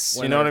face.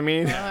 You know what I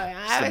mean? I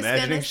Just was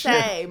imagining gonna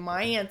shit. say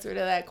my answer to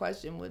that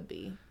question would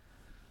be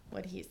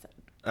what he said.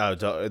 Oh,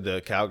 the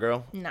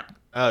cowgirl. No.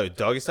 Oh,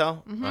 doggy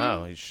style.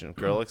 Oh,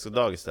 girl likes the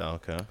doggy style.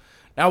 Okay.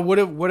 Now, what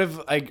if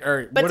like,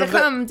 or But what to if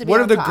come to be what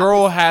on if the top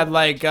girl is had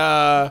like,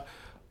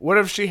 what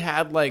if she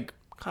had like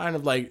kind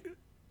of like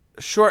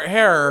short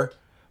hair,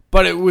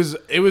 but it was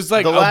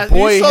like a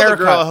boy you saw haircut.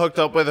 the girl I hooked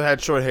up with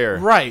had short hair.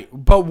 Right,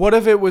 but what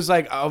if it was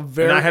like a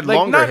very And I had like,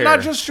 longer not hair.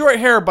 just short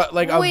hair, but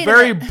like Wait a a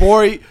very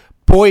minute.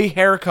 boy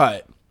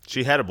haircut?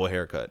 She had a boy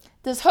haircut.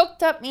 Does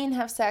hooked up mean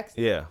have sex?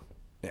 Yeah.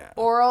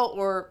 Oral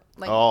or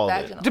like All of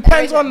it. vaginal?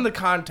 Depends Everything. on the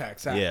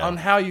context, Yeah. on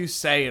how you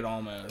say it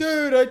almost.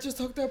 Dude, I just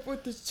hooked up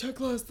with this chick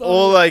last night.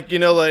 Well, like, you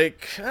know,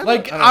 like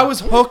Like I was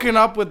hooking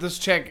up with this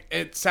chick.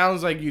 It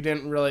sounds like you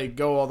didn't really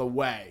go all the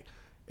way.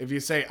 If you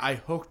say I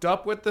hooked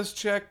up with this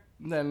chick,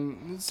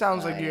 then it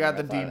sounds like you got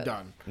the deed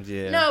done.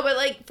 Yeah. No, but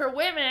like for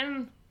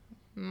women,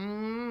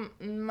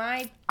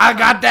 I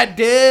got that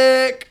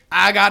dick.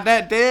 I got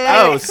that dick.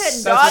 Oh, I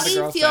said that's what the doggy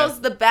girls feels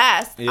say. the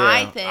best. Yeah.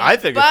 I think. I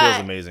think it but- feels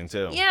amazing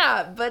too.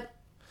 Yeah, but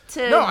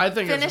to No, I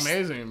think finish, it's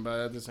amazing, but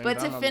at the same But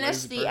time, to I'm a finish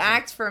lazy the person.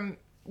 act for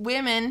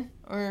women,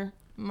 or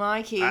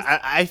my case,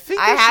 I think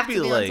I there have should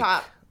to be be like on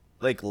top.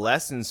 like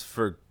lessons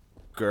for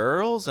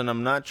girls, and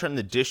I'm not trying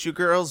to dish you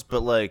girls,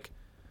 but like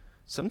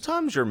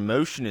sometimes your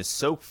motion is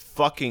so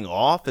fucking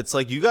off. It's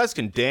like you guys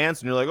can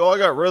dance, and you're like, oh, I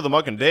got rhythm,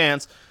 I can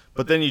dance.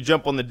 but then you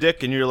jump on the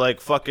dick and you're like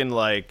fucking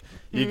like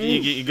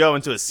you go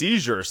into a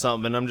seizure or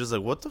something, and I'm just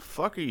like, what the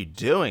fuck are you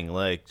doing?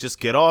 Like, just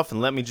get off and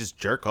let me just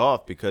jerk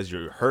off because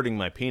you're hurting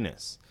my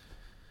penis.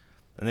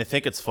 And they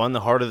think it's fun the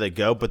harder they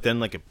go, but then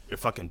like it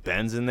fucking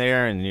bends in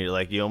there, and you're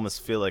like, you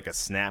almost feel like a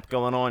snap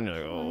going on. You're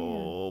like,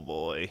 oh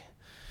boy.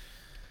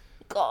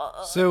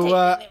 God, So,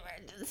 take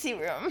me to the emergency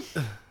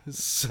room.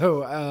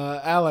 So,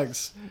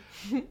 Alex,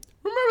 remember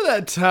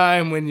that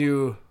time when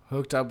you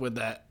hooked up with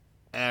that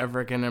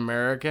African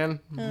American?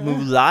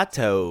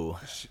 Mulatto.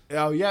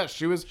 Oh yeah,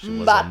 she was. Was a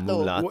Bato.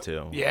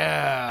 mulatto.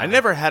 Yeah. I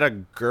never had a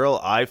girl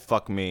eye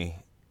fuck me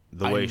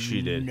the way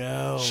she did.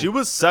 know. She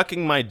was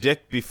sucking my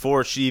dick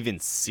before she even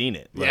seen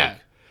it. Like, Yeah.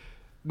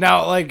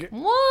 Now, like,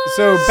 What?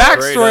 so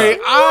backstory. Straight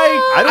up.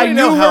 I don't even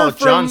knew know how her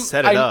John from-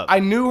 set it up. I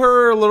knew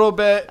her a little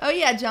bit. Oh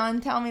yeah,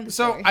 John, tell me the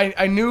So story.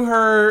 I knew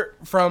her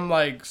from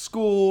like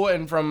school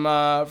and from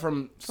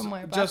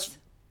where, just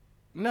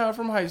no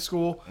from high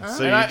school.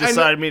 So And you I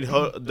decided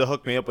to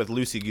hook me up with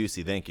Lucy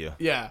Goosey. Thank you.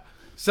 Yeah.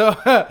 So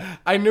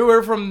I knew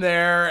her from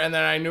there, and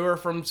then I knew her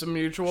from some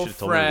mutual Should have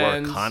told me to wear a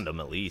friends. condom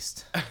at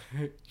least.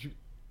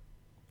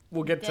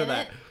 We'll get to Did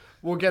that. it?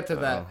 We'll get to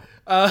that.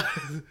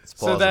 plausible.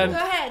 So Go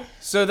ahead.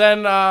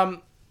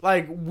 then,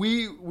 like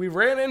we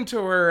ran into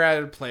her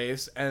at a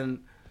place and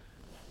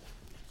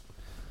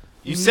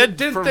You said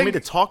Didn't for think- me to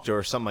talk to her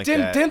or something like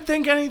that. didn't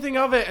think anything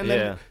of it, and Yeah.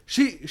 then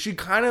she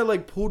kind of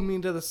like pulled me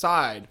to the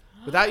side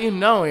without you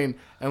knowing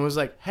and was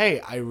like, "Hey,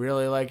 I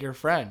really like your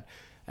friend,"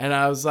 and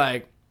I was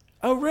like,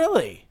 "Oh,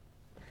 really?"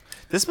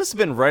 This must have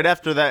been right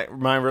after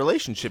my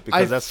relationship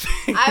because that's.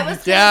 I was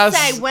gonna Yes.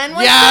 say, when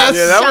was Yes. this?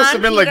 Yeah, that John must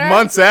have been like Peter?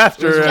 months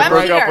after I John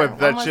broke Peter, up with when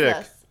that was chick.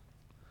 this?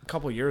 A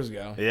couple years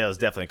ago. Yeah, it was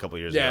definitely a couple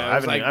years Yeah, ago. it I was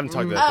haven't, like- I haven't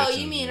talked to that Oh, bitch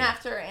you in mean years.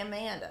 after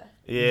Amanda?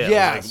 Yeah,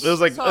 Yes. it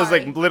was like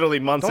Sorry. literally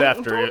months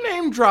after Don't it.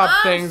 name drop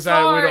I'm things that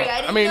we sorry, don't. I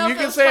I, didn't mean, know you if it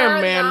can was say part of the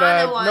Amanda,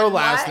 other one. no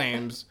last What?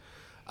 names.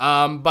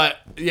 But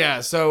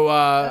yeah, so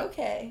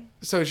Okay.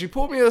 so she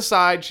pulled me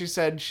aside. She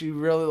said she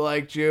really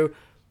liked you.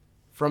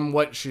 From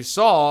what she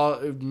saw,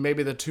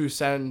 maybe the two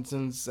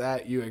sentences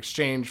that you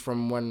exchanged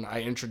from when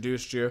I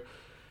introduced you,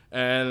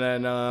 and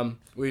then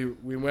we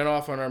went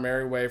off on our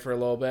merry way for a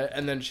little bit,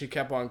 and then she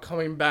kept on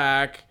coming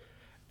back,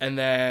 and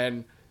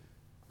then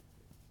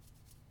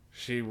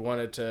she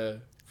wanted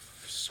to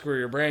screw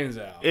your brains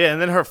out. Yeah,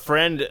 and then her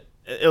friend,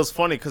 it was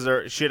funny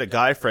because she had a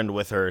guy friend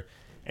with her,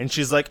 and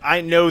she's like,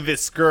 I know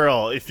this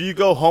girl. If you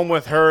go home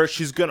with her,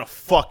 she's going to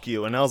fuck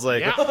you. And I was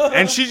like, Yeah.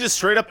 and she just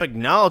straight up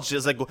acknowledged it.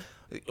 It's like,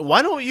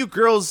 why don't you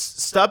girls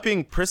stop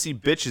being prissy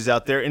bitches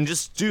out there and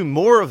just do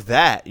more of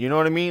that? You know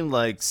what I mean?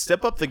 Like,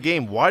 step up the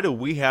game. Why do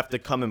we have to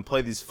come and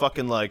play these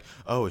fucking like,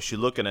 oh, is she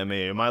looking at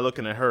me? Am I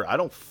looking at her? I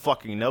don't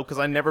fucking know because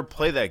I never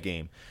play that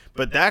game.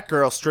 But that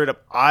girl straight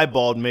up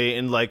eyeballed me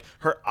and like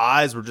her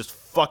eyes were just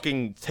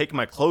fucking taking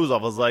my clothes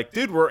off. I was like,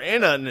 dude, we're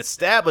in an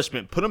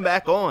establishment. Put them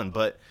back on.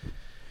 But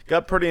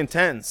got pretty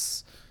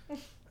intense.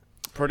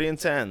 Pretty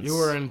intense. You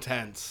were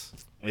intense.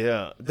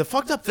 Yeah. The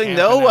fucked up thing Camping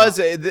though out. was,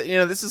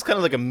 this is kind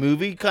of like a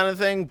movie kind of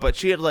thing, but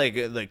she had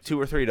like 2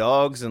 or 3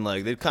 dogs and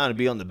like they'd kind of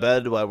be on the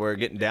bed while we were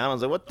getting down. I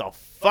was like, what the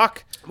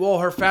fuck? Well,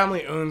 her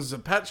family owns a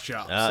pet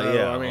shop, so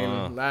yeah, I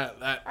mean that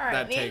All right,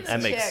 that name takes. the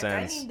That makes chick.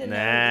 sense. I need to Nah.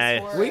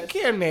 know this We word.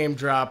 can't name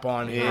drop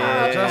on here,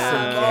 Yeah. just in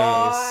Oh, case.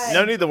 God.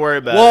 No need to worry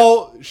about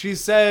Well, she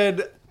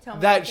said Tell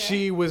me that okay.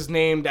 she was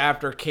named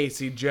after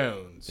Casey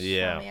Jones. it.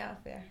 Yeah. Help me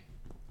out there.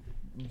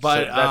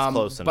 But So that's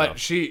close enough. But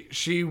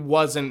she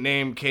wasn't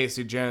named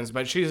Casey Jones,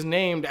 but she's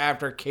named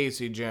after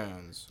Casey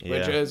Jones, which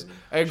Yeah. is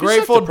a She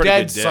Grateful sucked a pretty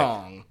Dead good dick.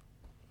 song.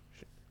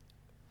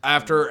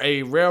 After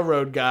a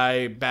railroad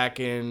guy back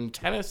in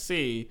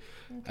Tennessee,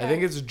 I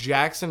think it's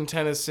Jackson,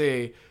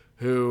 Tennessee,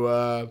 who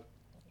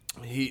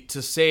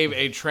to save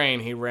a train,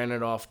 he ran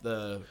it off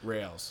the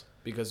rails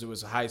because it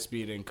was high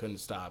speed and couldn't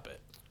stop it.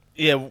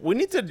 Yeah, we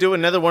need to do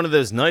another one of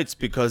those nights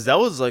because that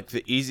was like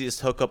the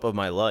easiest hookup of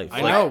my life.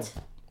 I Like,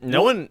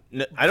 know.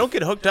 I don't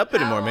get hooked up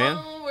anymore, man.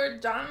 How long were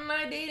John and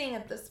I dating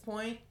at this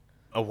point?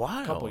 A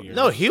while. Couple years.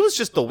 No, he was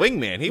just the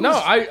wingman. He No,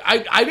 was.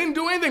 I didn't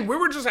do anything. We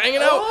were just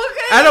hanging out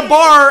Okay. at a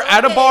bar.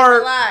 At a Okay, bar.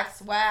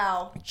 Relax.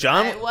 Wow.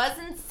 John- I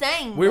wasn't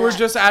saying We were that.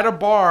 just at a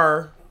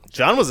bar.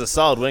 John was a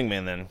solid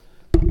wingman then.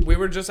 We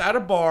were just at a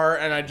bar,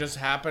 and I just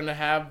happened to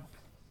have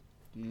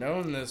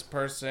known this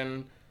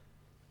person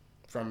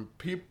from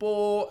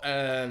people,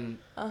 and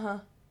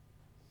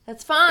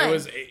That's fine. it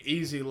was an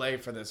easy lay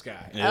for this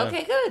guy. Yeah.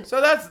 Okay, good. So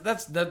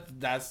that's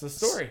the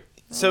story.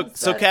 So,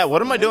 that's Kat,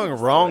 what am I doing the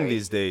wrong story.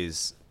 these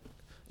days?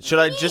 Should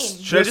I just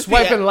mean? should I You're just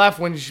swiping be, left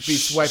when you should be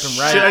swiping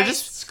right. Should I I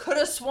just- could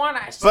have sworn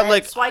I said But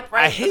like, swipe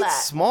right I for hate that.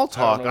 small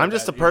talk. know I'm what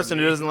just a that person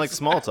who even doesn't like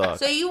small talk.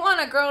 So you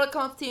want a girl to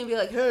come up to you and be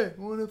like, "Hey,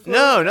 wanna fuck?"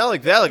 No, not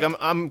like that. Like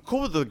I'm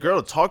cool with the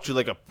girl to talk to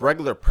like a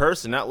regular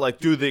person, not like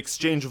do the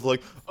exchange of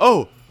like,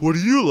 oh, what do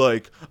you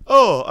like?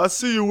 Oh, I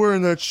see you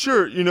wearing that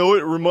shirt. You know,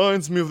 it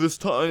reminds me of this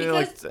time. You know,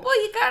 Because like,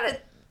 well, you gotta.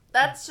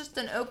 That's just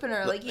an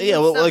opener. Like you yeah,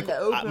 need well, something like to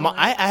open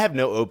I with. have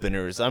no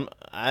openers.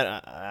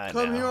 I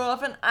Come no. here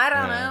often. I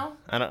don't know.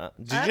 I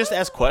don't. Do you just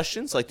ask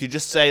questions? Like, do you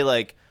just say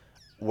like,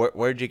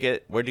 where'd you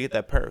get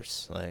that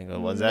purse? Like,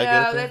 was that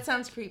No, good? that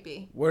sounds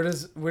creepy.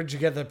 Where'd you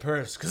get the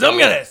purse? Because I'm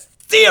gonna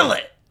steal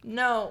it.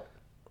 No.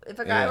 If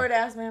a guy Yeah. were to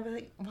ask me, I'd be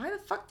like, why the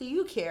fuck do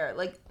you care?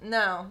 Like,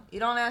 no. You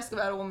don't ask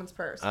about a woman's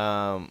purse.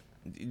 Do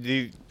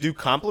you do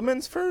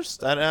compliments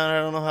first? I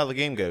don't know how the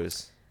game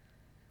goes.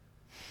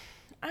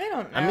 I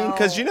don't know. I mean,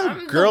 because I'm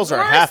the girls are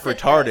worst half at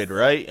retarded, this.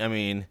 right? I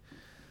mean,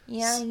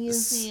 Yeah, you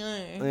see.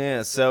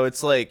 yeah. So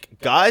it's like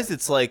guys.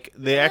 It's like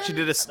they actually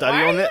did a study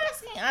Why on are you it.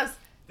 asking us?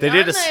 They John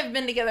did a and I s- have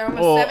been together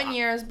almost Well, 7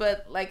 years,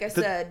 but like I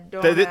said,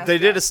 don't ask They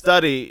did a us.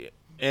 study,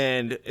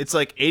 and it's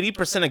like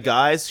 80% of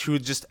guys who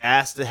just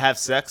ask to have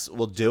sex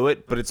will do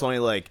it, but it's only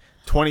like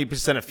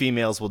 20% of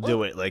females will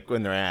do it, like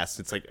when they're asked.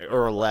 It's like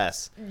or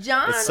less.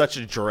 John, It's such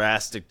a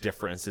drastic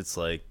difference. It's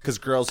like because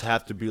girls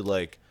have to be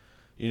like,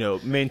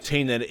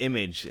 maintain that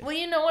image. well,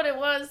 you know what it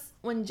was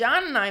when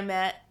John and I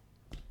met.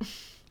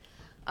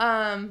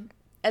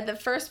 At the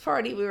first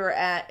party we were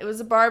at, it was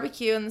a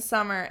barbecue in the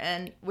summer,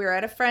 and we were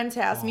at a friend's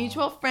house,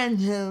 mutual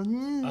friend's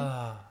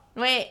house.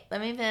 Wait, let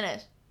me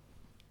finish.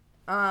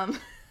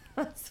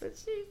 That's what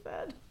she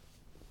said.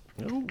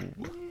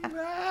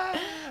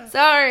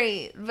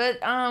 Sorry, but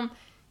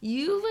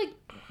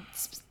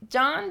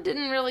John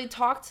didn't really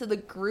talk to the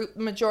group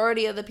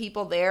majority of the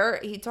people there.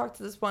 He talked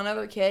to this one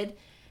other kid,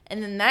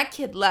 and then that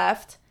kid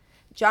left.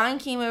 John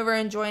came over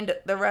and joined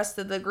the rest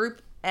of the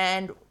group,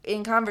 and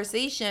in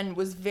conversation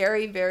was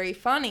very, very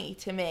funny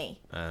to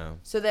me.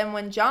 So then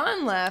when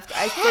John left,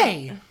 I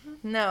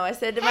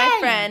said to my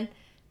friend,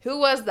 who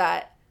was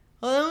that?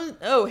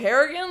 Oh,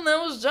 Harrigan?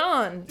 That was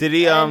John. Did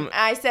he, And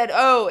I said,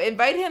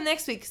 invite him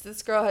next week, because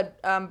this girl had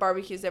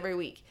barbecues every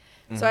week.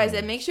 So I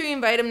said, make sure you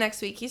invite him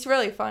next week. He's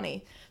really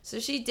funny. So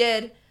she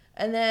did,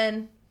 and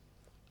then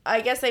I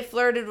guess I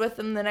flirted with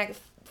him the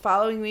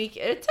following week.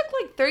 It took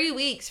like 3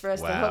 weeks for us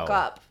to hook Wow.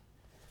 up.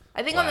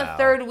 I think on the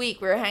third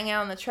week we were hanging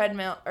out on the the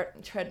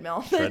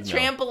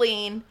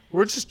trampoline.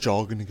 We're just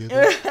jogging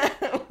together,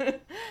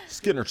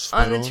 just getting our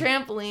sweat On the on.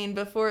 trampoline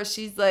before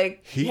she's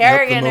like, Heating up the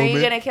Harrigan, are you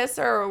moment. gonna kiss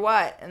her or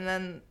what? And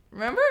then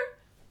remember?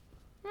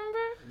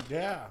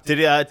 Yeah. Did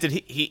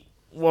he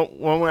when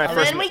I And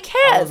first then we I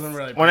kissed. wasn't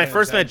really when I paying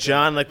first met attention.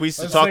 John, like we used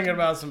I to was talk thinking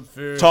about some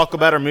food.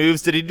 about our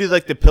moves. Did he do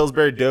like the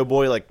Pillsbury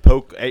Doughboy like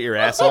poke at your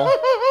asshole?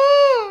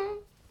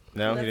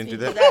 No, he didn't do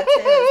that.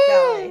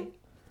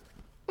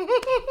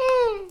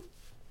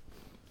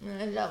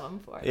 I love him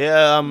for it.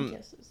 Yeah,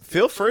 Kisses.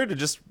 feel free to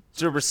just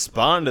to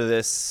respond to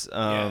this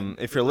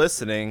if you're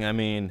listening. I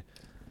mean,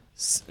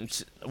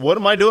 what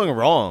am I doing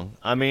wrong?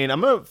 I mean,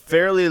 I'm a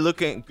fairly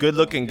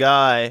good-looking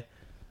guy,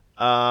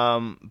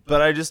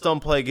 but I just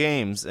don't play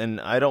games,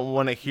 and I don't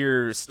want to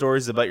hear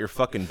stories about your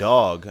fucking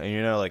dog.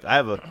 And like I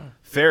have a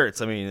ferrets.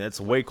 I mean, that's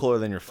way cooler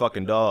than your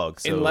fucking dog.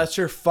 So, Unless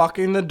you're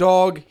fucking the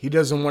dog, he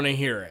doesn't want to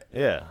hear it.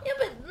 yeah. Yeah,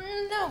 but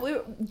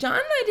no, John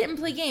and I didn't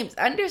play games.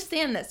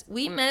 Understand this.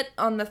 We met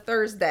on the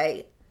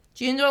Thursday,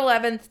 June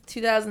 11th,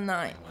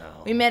 2009.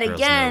 We met Girls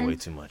know again. way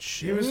too much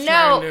He shit. was No,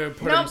 trying to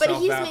put but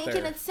himself he's out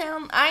making there. it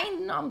sound.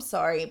 I'm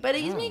sorry, but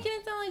he's making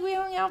it sound like we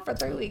hung out for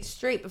 3 weeks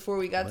straight before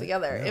we got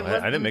together. It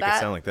wasn't I didn't make that. it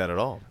sound like that at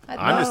all. I-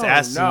 I'm just No,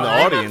 asking no. the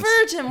I'm audience. a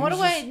virgin. What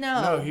do I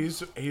know? No,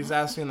 he's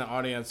asking the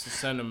audience to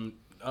send him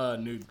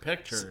nude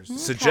pictures.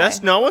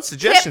 No, I want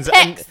suggestions.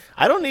 pics.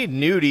 I don't need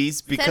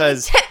nudies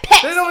because Send me tit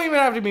pics. They don't even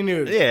have to be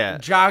nude. Yeah.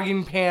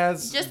 Jogging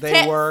pants, Just they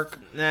tits. work.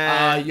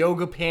 Nah.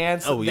 Yoga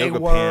pants, Oh, they yoga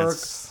work.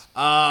 pants.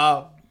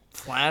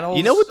 Flannels.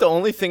 You know what the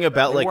only thing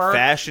about They like work.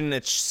 fashion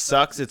that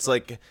sucks? It's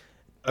like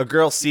a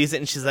girl sees it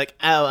and she's like,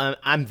 "Oh,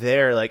 I'm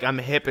there. Like I'm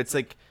hip." It's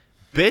like,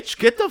 bitch,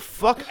 get the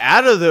fuck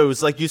out of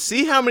those. Like you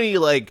see how many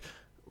like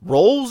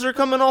rolls are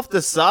coming off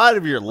the side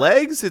of your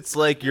legs? It's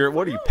like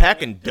what are you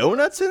packing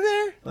donuts in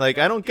there? Like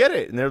I don't get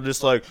it. And they're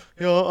just like,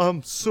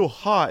 I'm so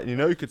hot.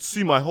 You could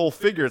see my whole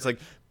figure. It's like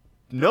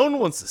no one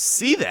wants to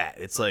see that.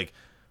 It's like,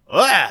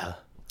 ah.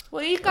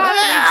 Well, you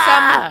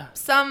gotta leave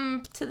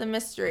some to the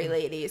mystery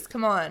ladies.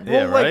 Come on.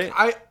 Yeah, Well, right.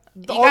 like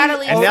You gotta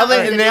leave And now something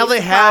they to and now be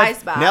they have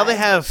surprised by. now they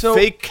have So-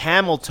 fake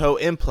camel toe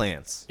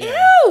implants.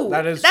 Ew,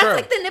 That is that's true.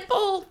 like the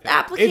nipple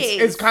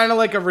applicator. It's kind of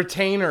like a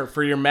retainer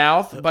for your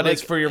mouth, but Like,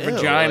 it's for your ew,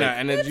 vagina, like-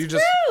 and That's you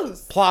just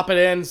gross. plop it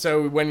in.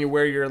 So when you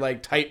wear your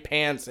like tight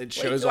pants, it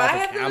shows do off I a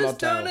have camel those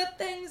toe. donut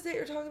things that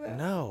you're talking about?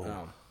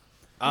 No.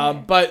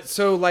 But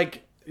so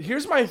like,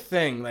 here's my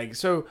thing. Like,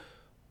 so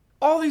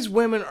all these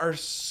women are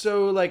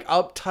so like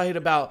uptight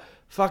about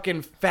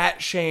fucking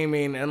fat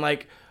shaming and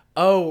like,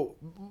 oh,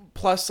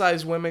 plus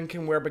size women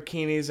can wear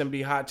bikinis and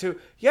be hot too.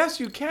 Yes,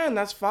 you can.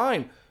 That's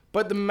fine.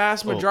 But the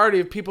mass majority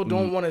of people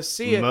don't want to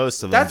see it.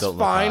 most of them that's don't look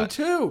fine hot.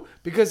 too,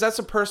 because that's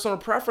a personal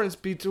preference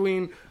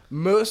between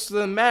most of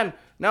the men.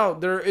 Now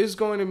there is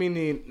going to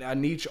be a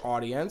niche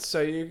audience,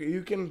 so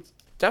you can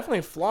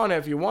definitely flaunt it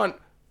if you want.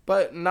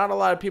 But not a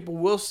lot of people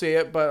will see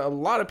it, but a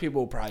lot of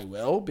people probably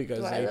will because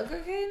Do I they. look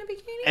okay in a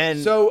bikini? And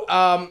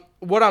So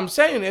what I'm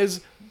saying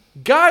is,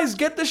 guys,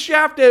 get the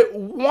shafted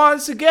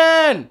once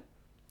again.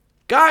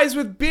 Guys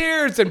with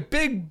beards and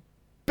big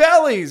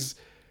bellies.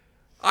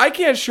 I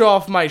can't show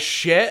off my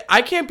shit.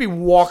 I can't be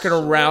walking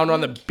around on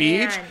the you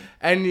beach can.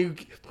 and you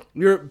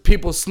You're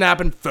people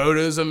snapping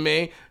photos of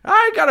me.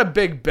 I got a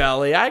big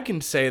belly. I can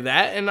say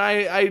that. And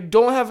I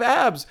don't have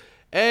abs.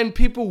 And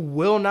people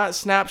will not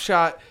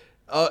snapshot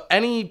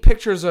any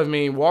pictures of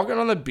me walking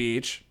on the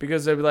beach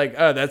because they'll be like,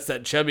 oh, that's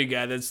that chubby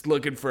guy that's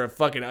looking for a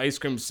fucking ice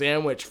cream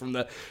sandwich from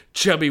the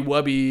chubby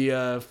wubby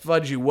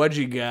fudgy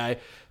wudgy guy.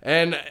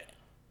 And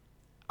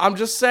I'm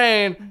just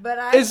saying, But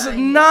I it's find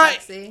you not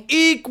sexy.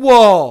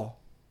 equal.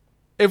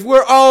 If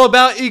we're all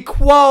about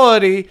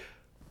equality,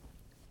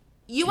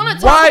 You want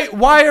to talk?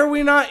 why are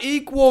we not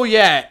equal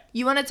yet?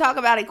 You want to talk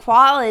about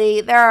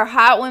equality? There are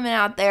hot women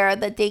out there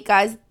that date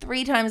guys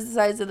 3 times the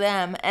size of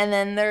them, and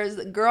then there's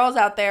girls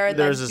out there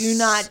that do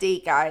not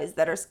date guys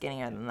that are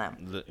skinnier than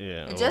them.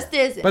 It just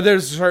isn't. But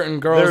there's certain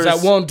girls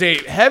that won't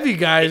date heavy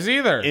guys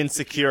either.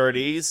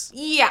 Insecurities.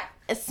 Yeah,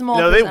 a small.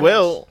 No, they percentage.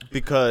 will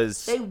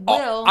because They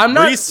will. I'm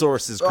not.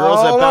 resources. Girls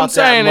all I'm about that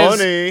saying is-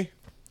 money.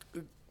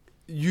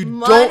 You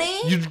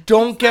Money?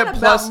 don't get not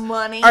plus about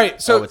money. All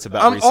right, so it's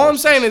about all I'm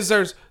resources. saying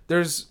is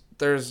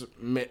there's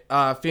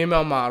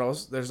female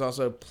models. There's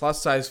also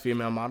plus size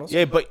female models.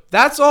 Yeah, but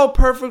That's all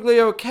perfectly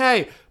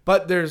okay.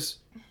 But there's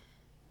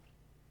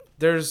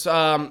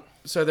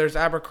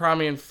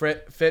Abercrombie and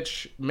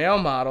Fitch male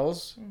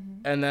models,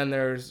 and then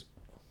there's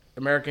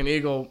American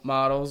Eagle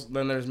models,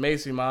 then there's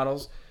Macy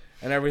models,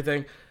 and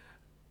everything.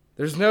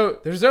 There's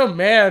no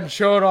man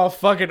showing off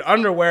fucking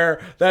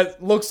underwear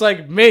that looks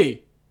like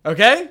me.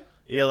 Okay.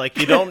 yeah, like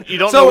you don't So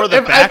know where the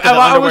if back of the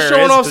I underwear was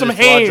showing is off 'cause some it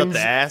floods up Hanes the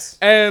ass.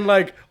 and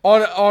like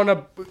on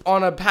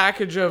a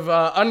package of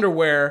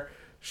underwear,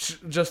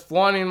 just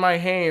flaunting my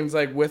Hanes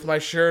like with my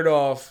shirt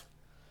off,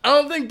 I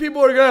don't think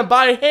people are gonna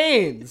buy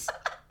Hanes.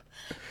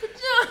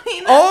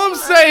 Johnny, All I'm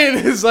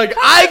saying is like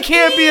I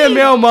can't be a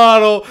male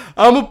model.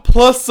 I'm a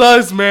plus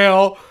size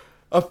male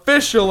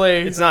officially.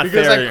 It's not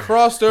because fair. I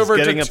crossed over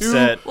He's to getting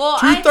upset. Well,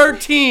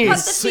 213. cut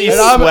the feed. He's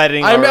And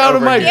sweating I'm out of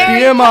over my here.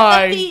 Gary,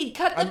 BMI.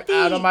 cut the I'm feed.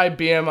 out of my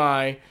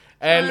BMI.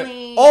 And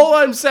Johnny. all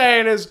I'm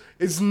saying is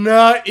it's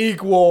not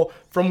equal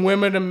from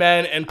women to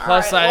men and plus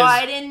All right, size well,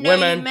 I didn't know you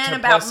women meant to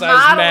about plus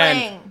size men.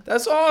 modeling.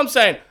 That's all I'm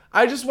saying.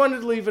 I just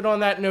wanted to leave it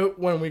on that note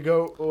when we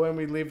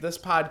leave this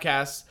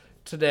podcast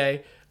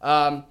today.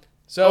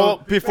 Well,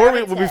 before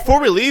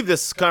we leave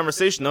this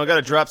conversation, though, I got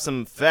to drop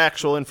some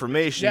factual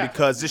information Yeah.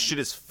 because this shit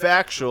is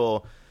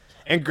factual.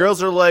 And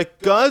girls are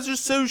like, guys are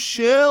so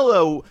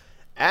shallow.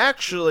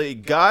 Actually,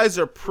 guys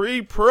are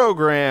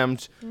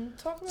pre-programmed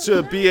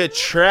to be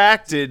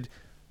attracted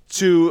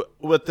to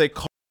what they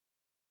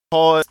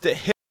call the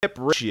hip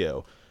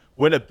ratio.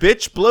 When a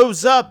bitch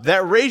blows up,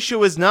 that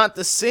ratio is not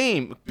the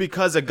same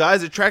because a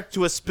guy's attracted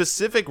to a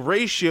specific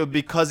ratio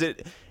because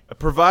it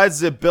provides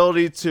the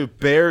ability to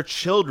bear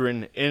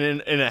children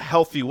in a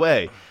healthy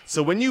way.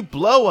 So when you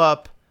blow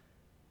up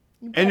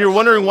and you're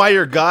wondering why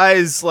your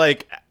guy's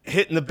like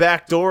hitting the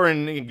back door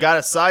and you got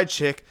a side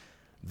chick,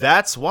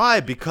 that's why,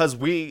 because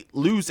we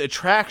lose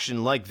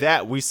attraction like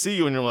that. We see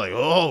you and you're like,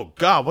 oh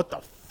God, what the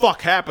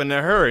fuck happened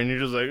to her? And you're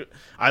just like,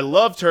 I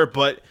loved her,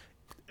 but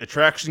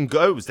attraction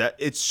goes. That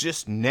it's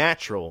just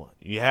natural.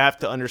 You have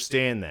to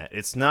understand that.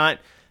 It's not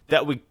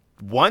that we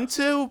want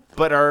to,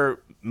 but our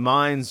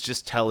minds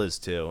just tell us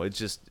to. It's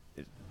just,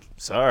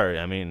 sorry.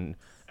 I mean,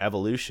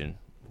 evolution.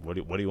 What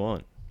do you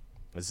want?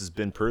 This has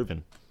been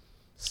proven.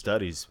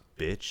 Studies,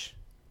 bitch.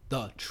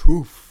 the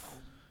truth.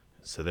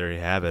 So there you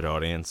have it,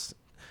 audience.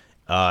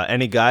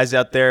 Any guys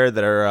out there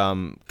that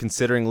are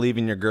considering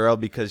leaving your girl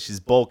because she's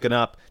bulking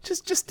up,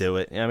 just do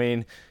it. I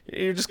mean,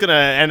 you're just gonna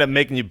end up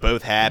making you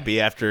both happy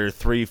after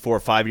 3, 4,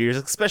 5 years,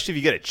 especially if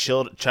you get a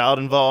child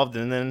involved,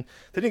 and then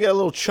you get a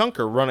little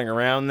chunker running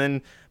around, and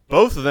then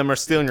both of them are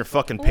stealing your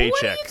fucking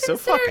paycheck. So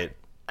fuck it.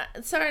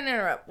 Sorry to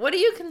interrupt. What do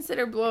you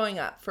consider blowing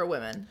up for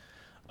women?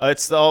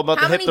 It's all about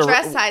How the many hip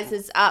dress to.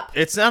 sizes up?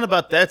 It's not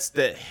about that's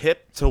the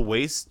hip to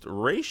waist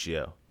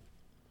ratio.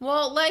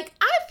 Well, like,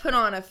 I've put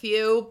on a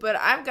few, but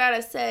I've got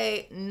to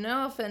say,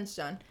 no offense,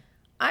 John,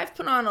 I've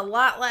put on a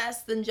lot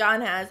less than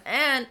John has,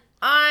 and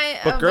I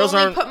But have girls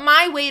only aren't- put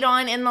my weight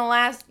on in the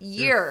last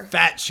year.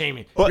 Fat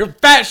shaming. But- You're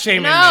fat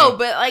shaming No, me.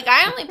 but, like,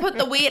 I only put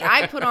the weight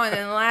I put on in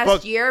the last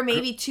But year,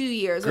 maybe 2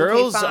 years.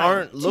 Girls okay, fine.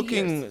 aren't 2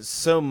 looking years.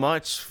 so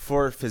much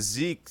for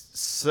physique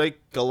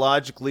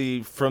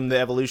psychologically from the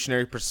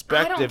evolutionary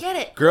perspective. get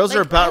it. Girls Like,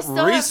 are I about still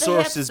have the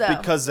resources hips, though.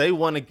 because they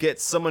want to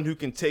get someone who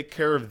can take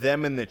care of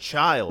them and the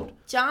child.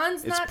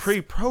 John's It's not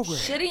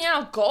pre-programmed. shitting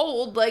out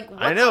gold. Like,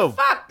 what I know, the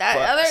fuck? That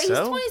but other, he's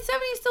so?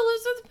 27, he still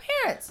lives with his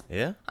parents.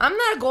 Yeah. I'm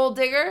not a gold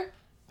digger.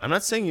 I'm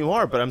not saying you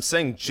are, but I'm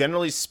saying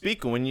generally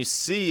speaking, when you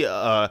see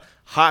a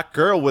hot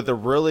girl with a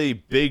really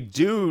big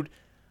dude,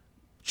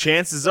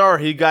 chances are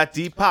he got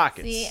deep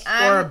pockets. See,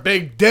 Or a I'm,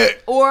 big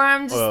dick. or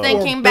I'm just Or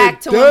thinking a back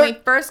big to when we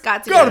dick. first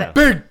got Got together. a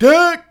big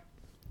dick.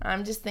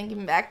 I'm just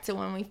thinking back to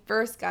when we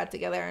first got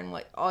together and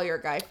what all your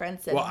guy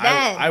friends said Well,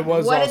 then. I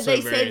was what also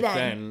did they very say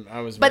then? thin.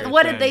 I was But very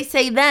what thin. did they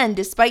say then,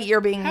 despite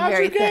your being How'd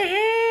very you get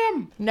thin?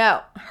 him?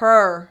 No,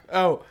 her.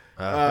 Oh,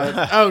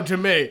 to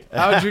me.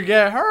 How'd you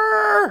get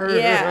her?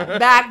 Yeah,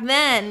 back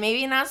then.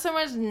 Maybe not so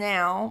much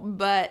now,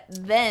 but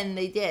then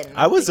they did.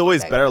 I was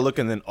always Back better then.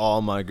 looking than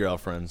all my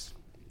girlfriends.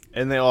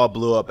 And they all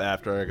blew up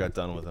after I got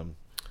done with them.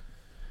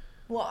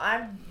 Well,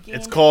 I'm.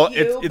 It's called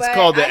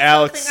the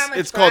Alex.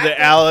 It's called the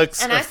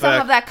Alex and effect. I still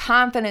have that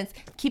confidence.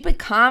 Keep it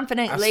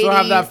confident, I ladies. still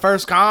have that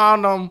first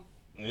condom.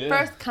 Yeah.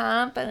 First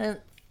confidence.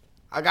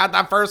 I got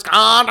that first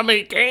condom.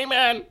 He came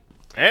in.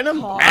 And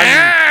I'm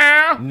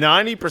Ah!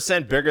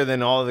 90% bigger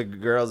than all the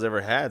girls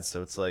ever had.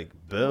 So it's like,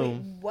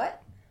 boom,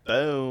 What?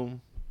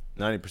 boom.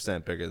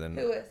 90% bigger than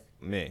Who is?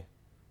 me,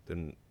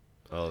 than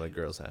all the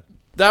girls had.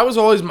 That was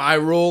always my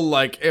rule.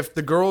 Like, if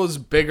the girl is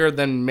bigger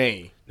than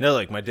me. No,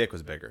 like my dick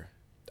was bigger.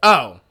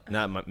 Oh.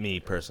 Not me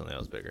personally. I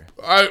was bigger.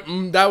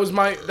 That was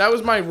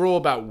my rule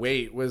about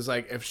weight. Was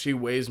like, if she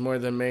weighs more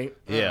than me.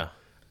 Yeah.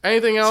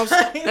 Anything else?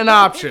 An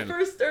option.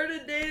 First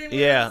started dating.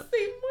 Yeah. The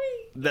same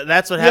weight.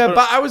 That's what Yeah, happened.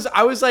 but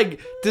I was like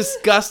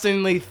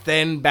disgustingly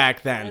thin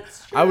back then.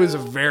 That's I was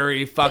true.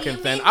 very fucking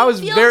you thin. made I me was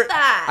feel very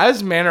that. I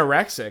was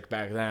manorexic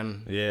back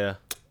then. Yeah.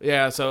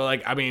 Yeah, so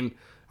like I mean,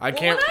 I Well,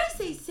 can't when I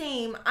say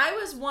same, I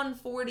was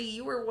 140.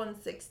 You were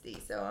 160.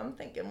 So I'm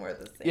thinking we're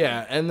the same.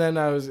 Yeah, and then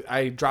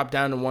I dropped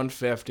down to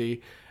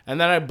 150, and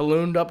then I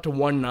ballooned up to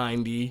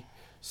 190,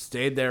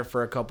 stayed there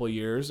for a couple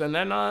years, and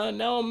then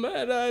now I'm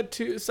at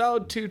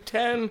solid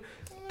 210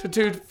 to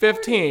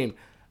 215.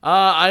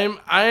 I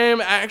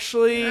am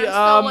actually And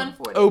I'm still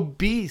 140.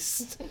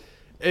 obese,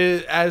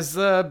 as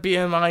the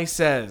BMI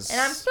says.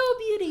 And I'm still a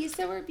beauty.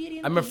 So we're beauty.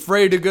 And I'm the Beast.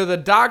 afraid to go to the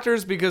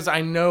doctors because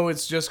I know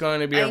it's just going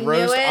to be I a knew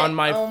roast it. on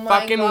my Oh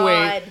my fucking God.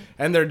 weight,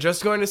 and they're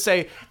just going to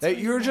say that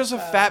you're just a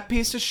fat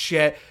piece of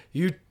shit.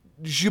 You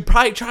should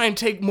probably try and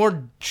take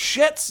more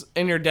shits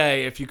in your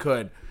day if you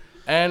could,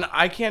 and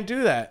I can't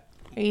do that.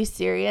 Are you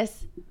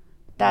serious?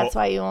 That's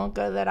why you won't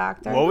go to the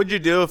doctor? What would you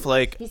do if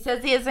like He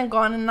says he hasn't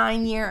gone in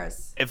 9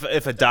 years.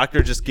 if a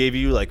doctor just gave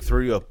you like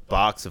threw you a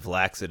box of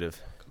laxative,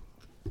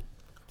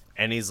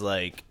 and he's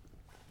like,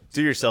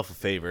 do yourself a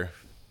favor.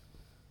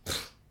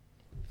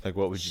 Like,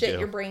 what would you Shit do?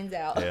 your brains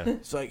out. Yeah.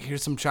 It's like,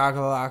 here's some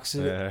chocolate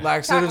Yeah.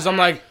 laxatives. I'm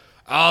like,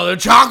 oh, the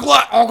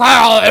chocolate.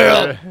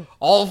 Okay,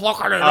 I'll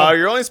fucking Oh,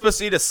 you're only supposed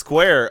to eat a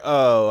square.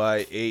 Oh,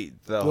 I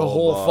ate the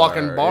whole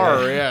fucking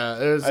bar. Yeah,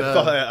 it was,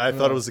 I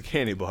thought it was a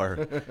candy bar.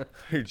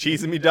 You're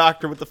cheesing me,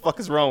 doctor. What the fuck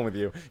is wrong with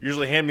you?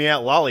 Usually hand me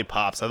out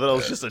lollipops. I thought it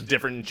was just a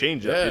different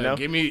change up, yeah, you know?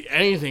 give me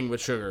anything with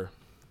sugar.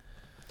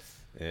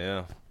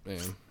 Yeah. Man.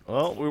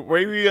 Well,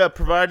 we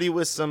provided you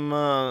with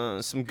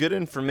some good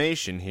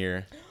information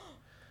here.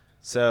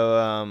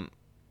 So,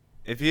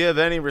 if you have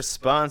any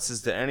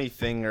responses to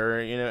anything, or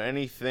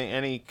any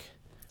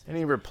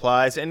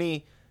replies,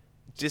 any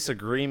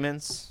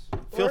disagreements,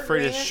 feel free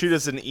to agreements. shoot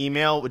us an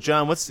email.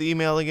 John, what's the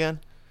email again?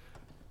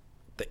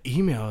 The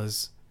email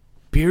is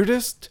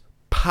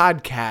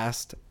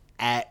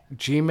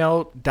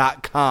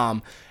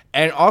beardistpodcast@gmail.com.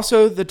 And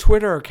also the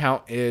Twitter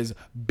account is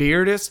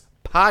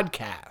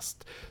beardistpodcast.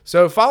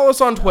 So follow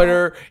us on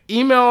Twitter,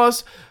 email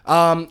us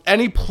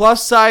any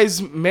plus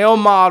size male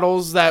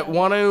models that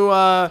want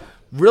to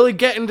really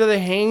get into the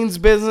Hanes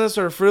business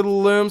or Fruit of the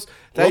Looms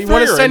that We'll you throw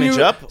want to your send image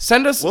you up.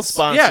 send us We'll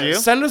sponsor you.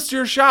 Send us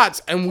your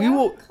shots and we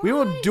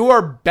will do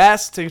our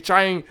best to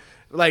try and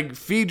like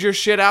feed your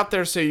shit out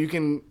there so you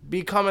can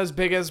become as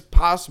big as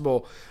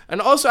possible.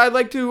 And also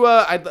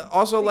I'd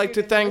also like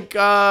to thank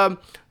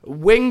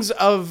Wings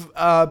of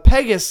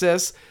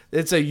Pegasus.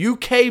 It's a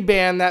UK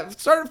band that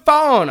started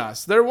following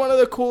us. They're one of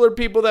the cooler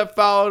people that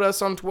followed us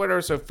on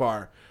Twitter so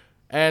far.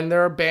 And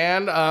they're a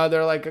band.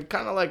 They're like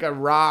kind of like a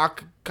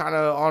rock, kind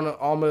of on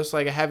almost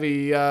like a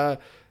heavy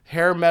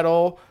hair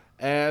metal,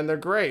 and they're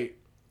great.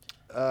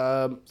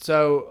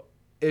 So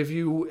if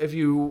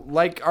you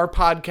like our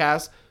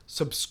podcast,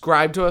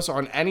 subscribe to us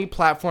on any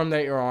platform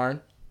that you're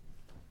on.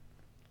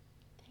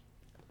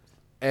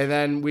 And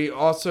then we're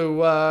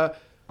also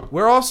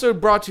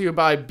brought to you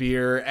by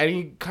beer.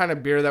 Any kind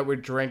of beer that we're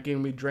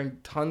drinking, we drink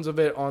tons of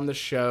it on the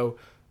show.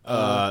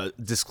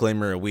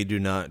 Disclaimer: we do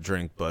not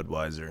drink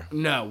Budweiser.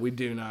 No, we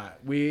do not.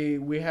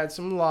 We had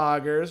some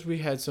lagers. We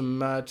had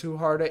some Too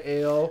Hard a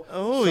Ale.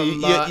 Oh,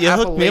 some, you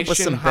hooked me up with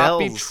Appalachian some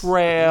Hoppy bells.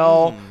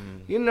 Trail.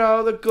 You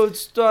know, the good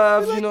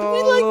stuff. We you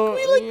know,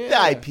 like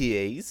yeah. the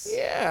IPAs.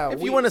 Yeah.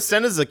 If you want to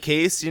send us a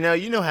case, you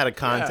know how to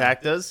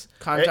contact us.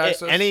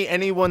 Contact us.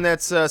 Anyone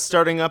that's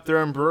starting up their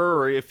own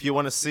brewery, if you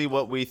want to see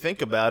what we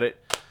think about it.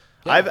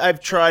 Yeah. I've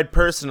tried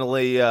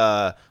personally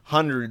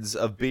hundreds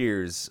of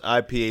beers,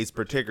 IPAs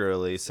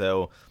particularly.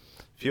 So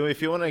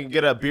if you want to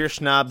get a beer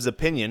snob's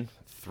opinion,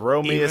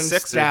 throw me even a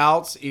sixer.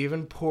 Stouts,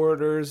 even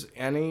porters,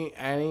 any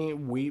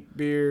wheat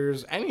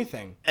beers,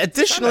 anything.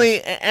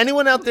 Additionally,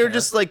 anyone out there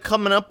just like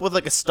coming up with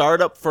like a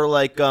startup for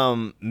like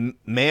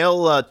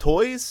male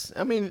toys?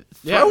 I mean,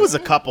 throw us a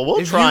couple.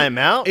 We'll try them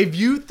out. If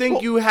you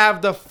think you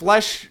have the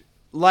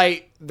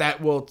fleshlight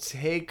that will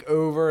take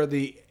over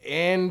the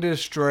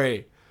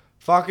industry,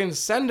 fucking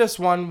send us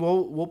one.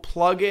 We'll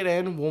plug it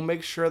in. We'll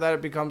make sure that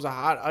it becomes a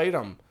hot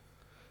item.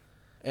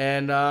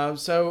 And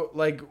so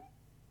like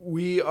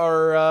we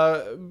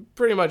are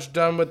pretty much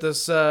done with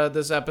this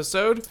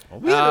episode.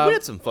 We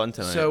had some fun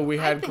tonight. So we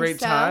I had think great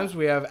so. times.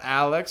 We have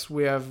Alex.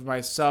 We have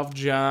myself,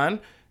 John.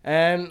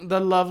 and the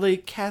lovely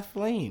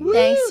Kathleen.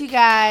 Thanks, you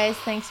guys.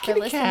 Thanks for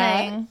Kitty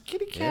cat. listening.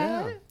 Kitty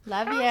cat.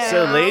 Love you.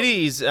 So,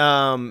 ladies,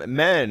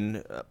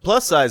 men,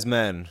 plus size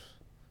men,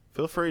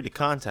 feel free to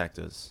contact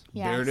us.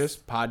 Yes.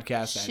 Weirdest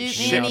podcast. at Shoot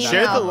me an gmail.com.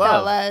 Share the email, love.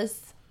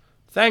 fellas.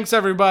 Thanks,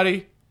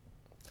 everybody.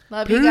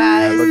 Love you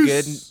guys. Have a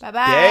good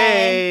Bye-bye.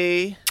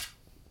 day.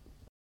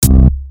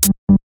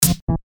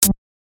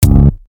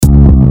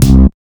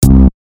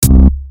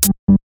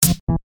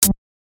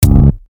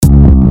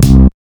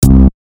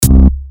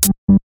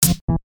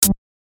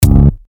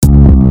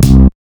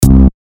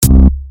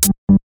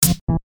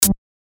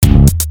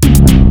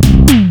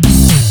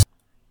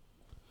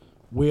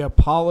 We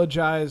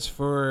apologize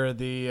for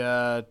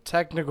the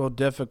technical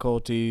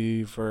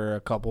difficulty for a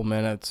couple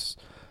minutes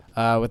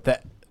with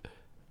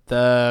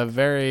the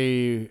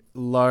very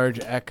large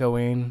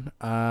echoing.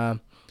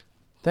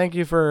 Thank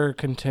you for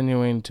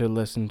continuing to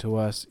listen to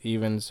us,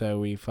 even so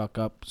we fuck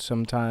up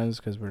sometimes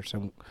because we're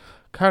some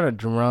kind of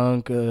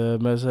drunk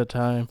most of the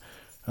time.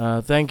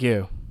 Thank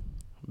you.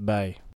 Bye.